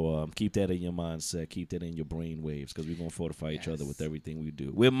 So keep that in your mindset. Keep that in your brain waves because we're going to fortify each other with everything we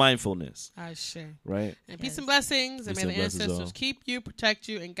do. We're mindfulness, I share. right? And peace and blessings. And Peace may and the blessings ancestors all. keep you, protect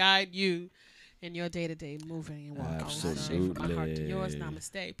you, and guide you in your day-to-day moving and walking. Absolutely. From my heart to yours.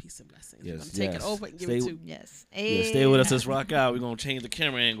 Namaste. Peace and blessings. Yes, I'm going to take yes. it over and give Stay it w- to Yes. Yeah, stay with us. Let's rock out. We're going to change the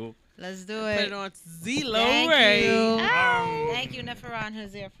camera angle. Let's do put it. it on Zelo Thank Ray. you. Thank you, Neferon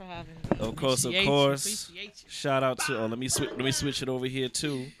Hazier, for having me. Of course, Appreciate you, appreciate you. Shout out to, let me switch it over here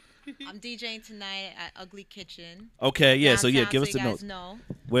too. I'm DJing tonight at Ugly Kitchen. Okay, yeah, so yeah, Downtown, give us so the you note. guys know.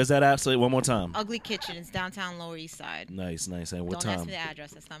 Where's that at? Say it one more time. Ugly Kitchen. It's downtown Lower East Side. Nice. And what Don't ask time? me the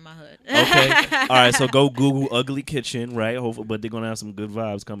address. That's not my hood. Okay. All right, so go Google Ugly Kitchen, right? Hopefully, but they're going to have some good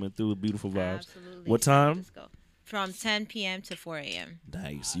vibes coming through, beautiful vibes. Absolutely. What So time? just go. From 10 p.m. to 4 a.m.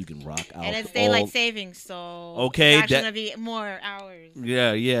 Nice. You can rock out. And it's daylight all- savings, so Okay, it's actually that- going to be more hours.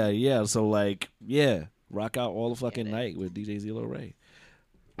 Yeah. So, rock out all the fucking it. night with DJ Zelo Ray.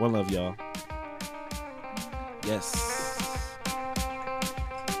 One love, y'all. Yes.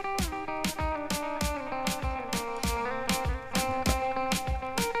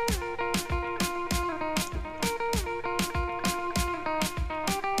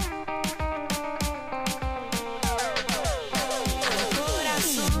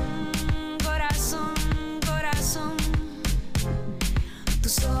 Corazón, corazón,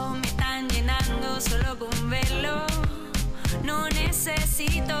 tus ojos me están llenando solo con verlo. No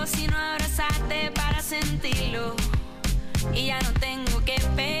necesito sino abrazarte para sentirlo. Y ya no tengo que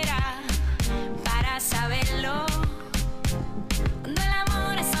esperar para saberlo. Cuando el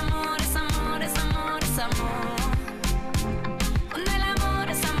amor es amor, es amor, es amor, es amor. Cuando el amor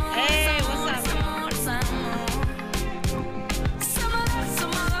es amor, Hey, es amor, what's es up? amor, es amor. Somos dos,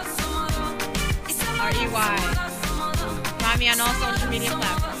 somos dos, somos dos. Y somos dos, REY. somos dos, somos dos. Find me on all social media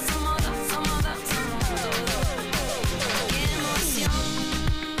platforms.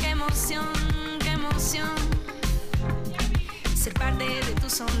 Qué emoción, qué emoción. Ser parte de tu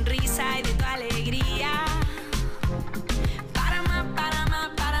sonrisa y de tu alegría. Para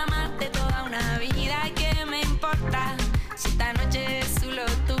amarte toda una vida. ¿Qué me importa si esta noche es solo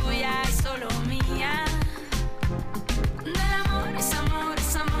tuya y solo mía? Cuando el amor es amor,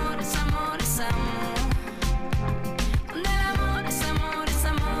 es amor, es amor, es amor. Cuando el amor es amor, es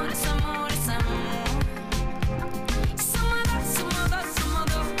amor, es amor, es amor. Y somos dos, somos dos, somos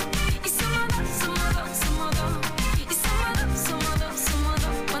dos. Y somos dos, somos dos, somos dos. Y somos dos, somos dos, somos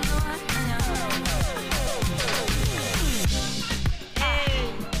dos. Cuando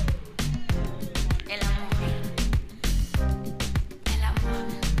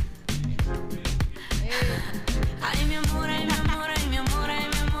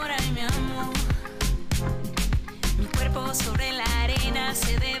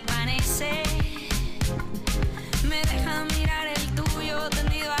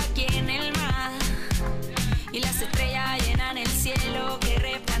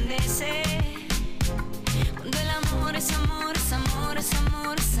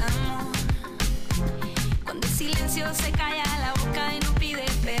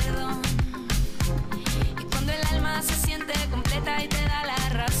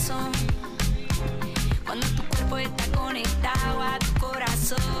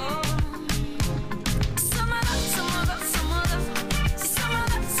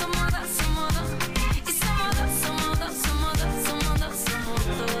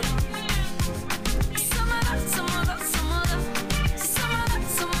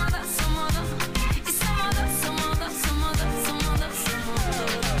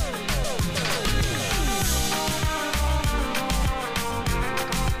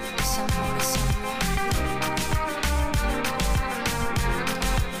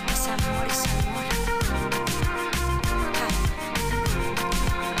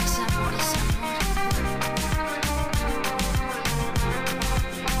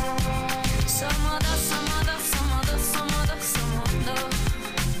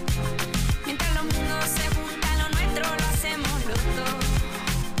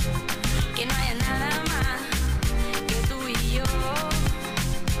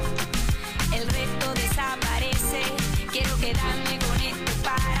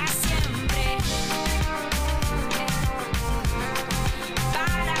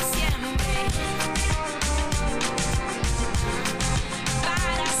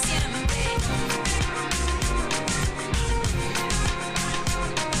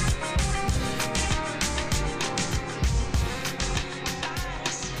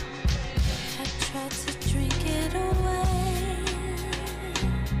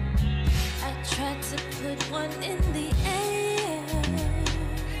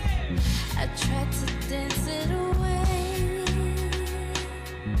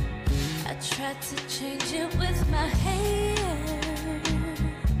tried to change it with my hair.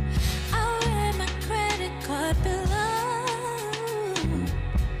 I ran my credit card below.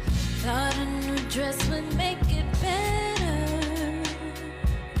 Thought a new dress would make it better.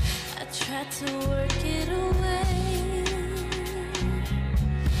 I tried to work it away,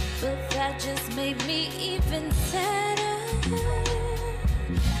 but that just made me even sadder.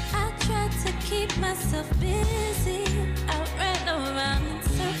 I tried to keep myself busy. I ran around in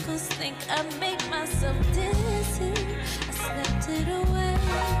circles, think I made myself dizzy. I slept it away,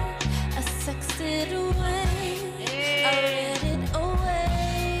 I sexed it away, I read it away,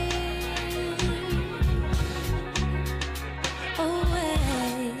 away,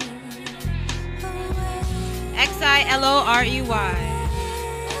 away. XILOREY.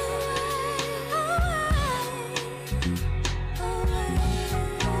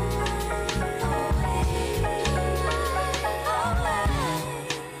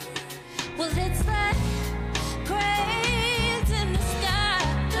 Well, it's like cranes in the sky.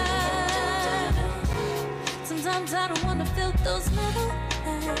 Sometimes I don't wanna feel those metal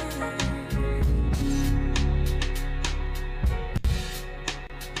hands.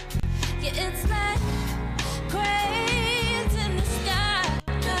 Yeah, it's like cranes in the sky.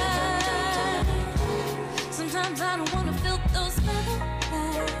 Sometimes I don't wanna feel those metal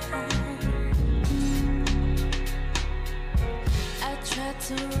hands. I tried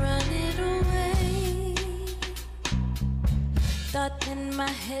to run it away. Thought in my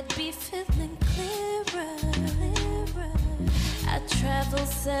head be feeling clearer. I traveled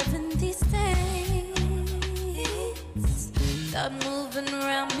 70 states. Thought moving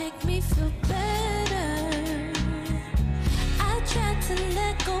around make me feel better. I tried to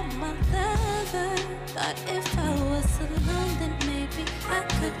let go my lover. Thought if I was alone, then maybe I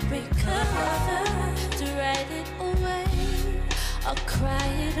could recover. To write it away, I'll cry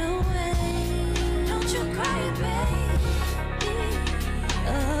it away. Don't you cry, baby.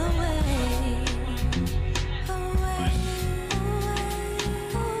 Away, away,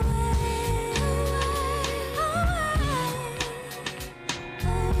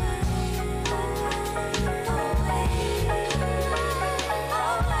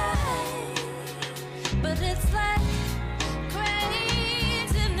 but it's like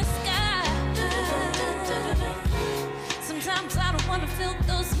cranes in the sky. Sometimes I don't wanna feel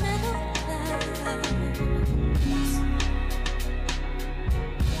those metal clouds.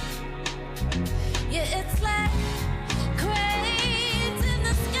 Yeah, it's like cranes in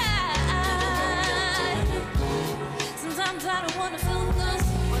the sky. Sometimes I don't wanna feel those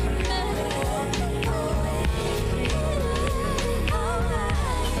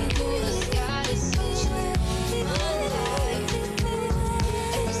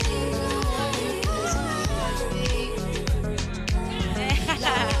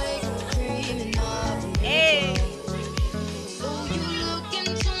Hey. So you look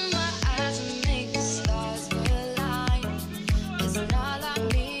into my eyes and make the stars align. It's not like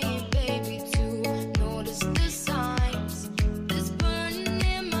me, baby, to notice the signs. This burning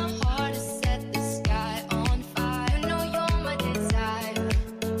in my heart has set the sky on fire. You know you're my desire,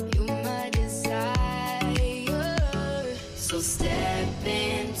 you're my desire. So step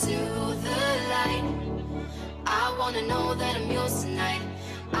into the light. I wanna know that I'm yours tonight.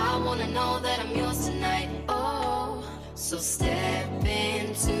 I wanna know that I'm yours tonight. Oh, so step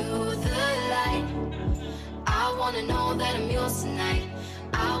into the light. I wanna know that I'm yours tonight.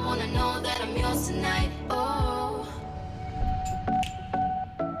 I wanna know that I'm yours tonight. Oh.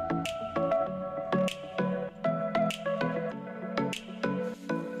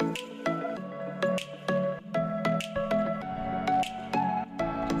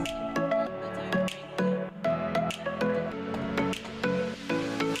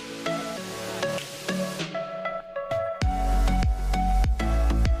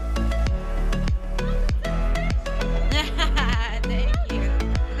 Thank you.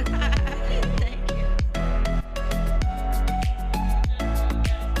 Thank you.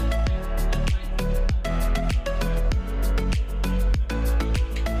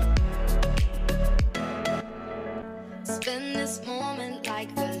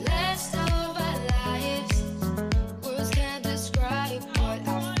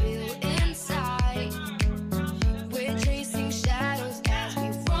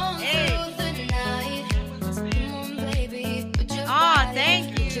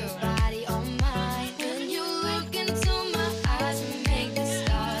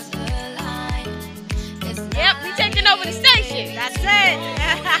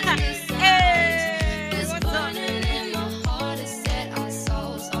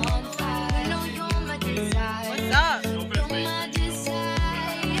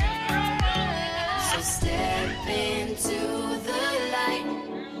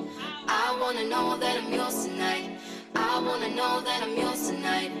 know that I'm yours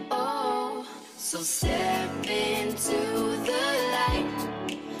tonight. Oh, so step into the light.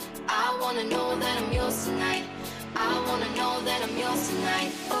 I wanna know that I'm yours tonight. I wanna know that I'm yours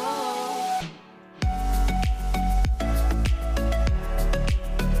tonight. Oh.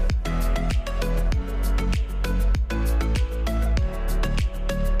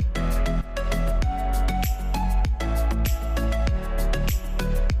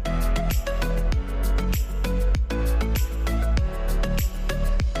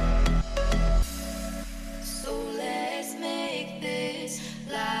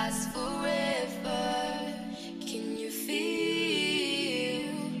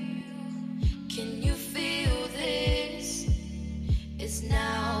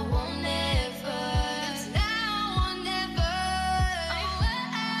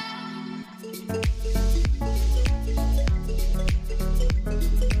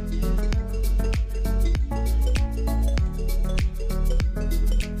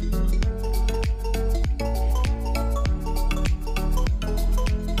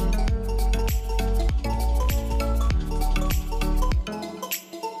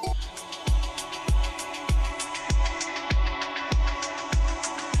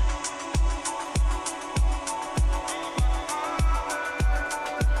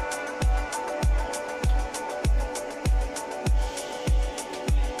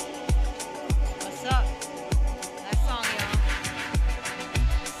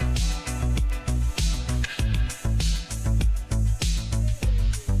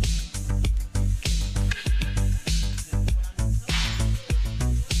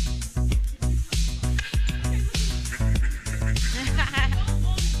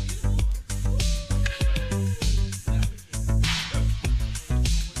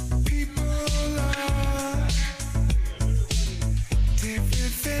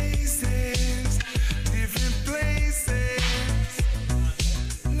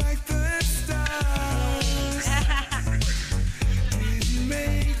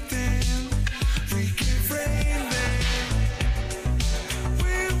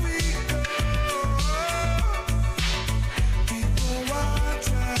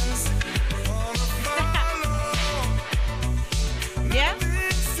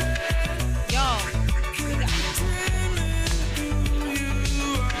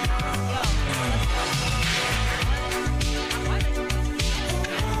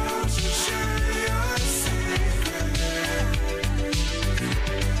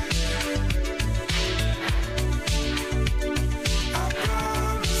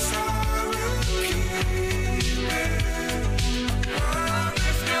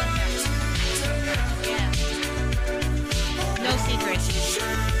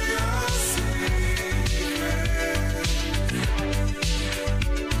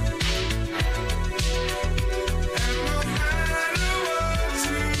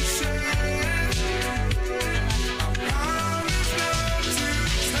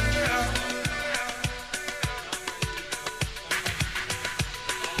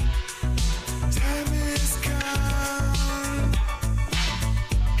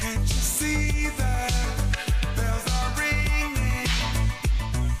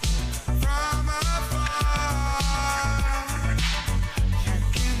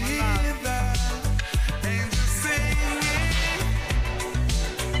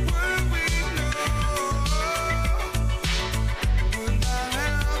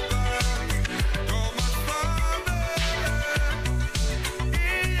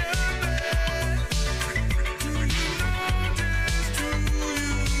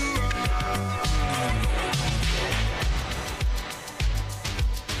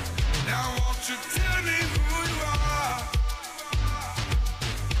 Now won't you tell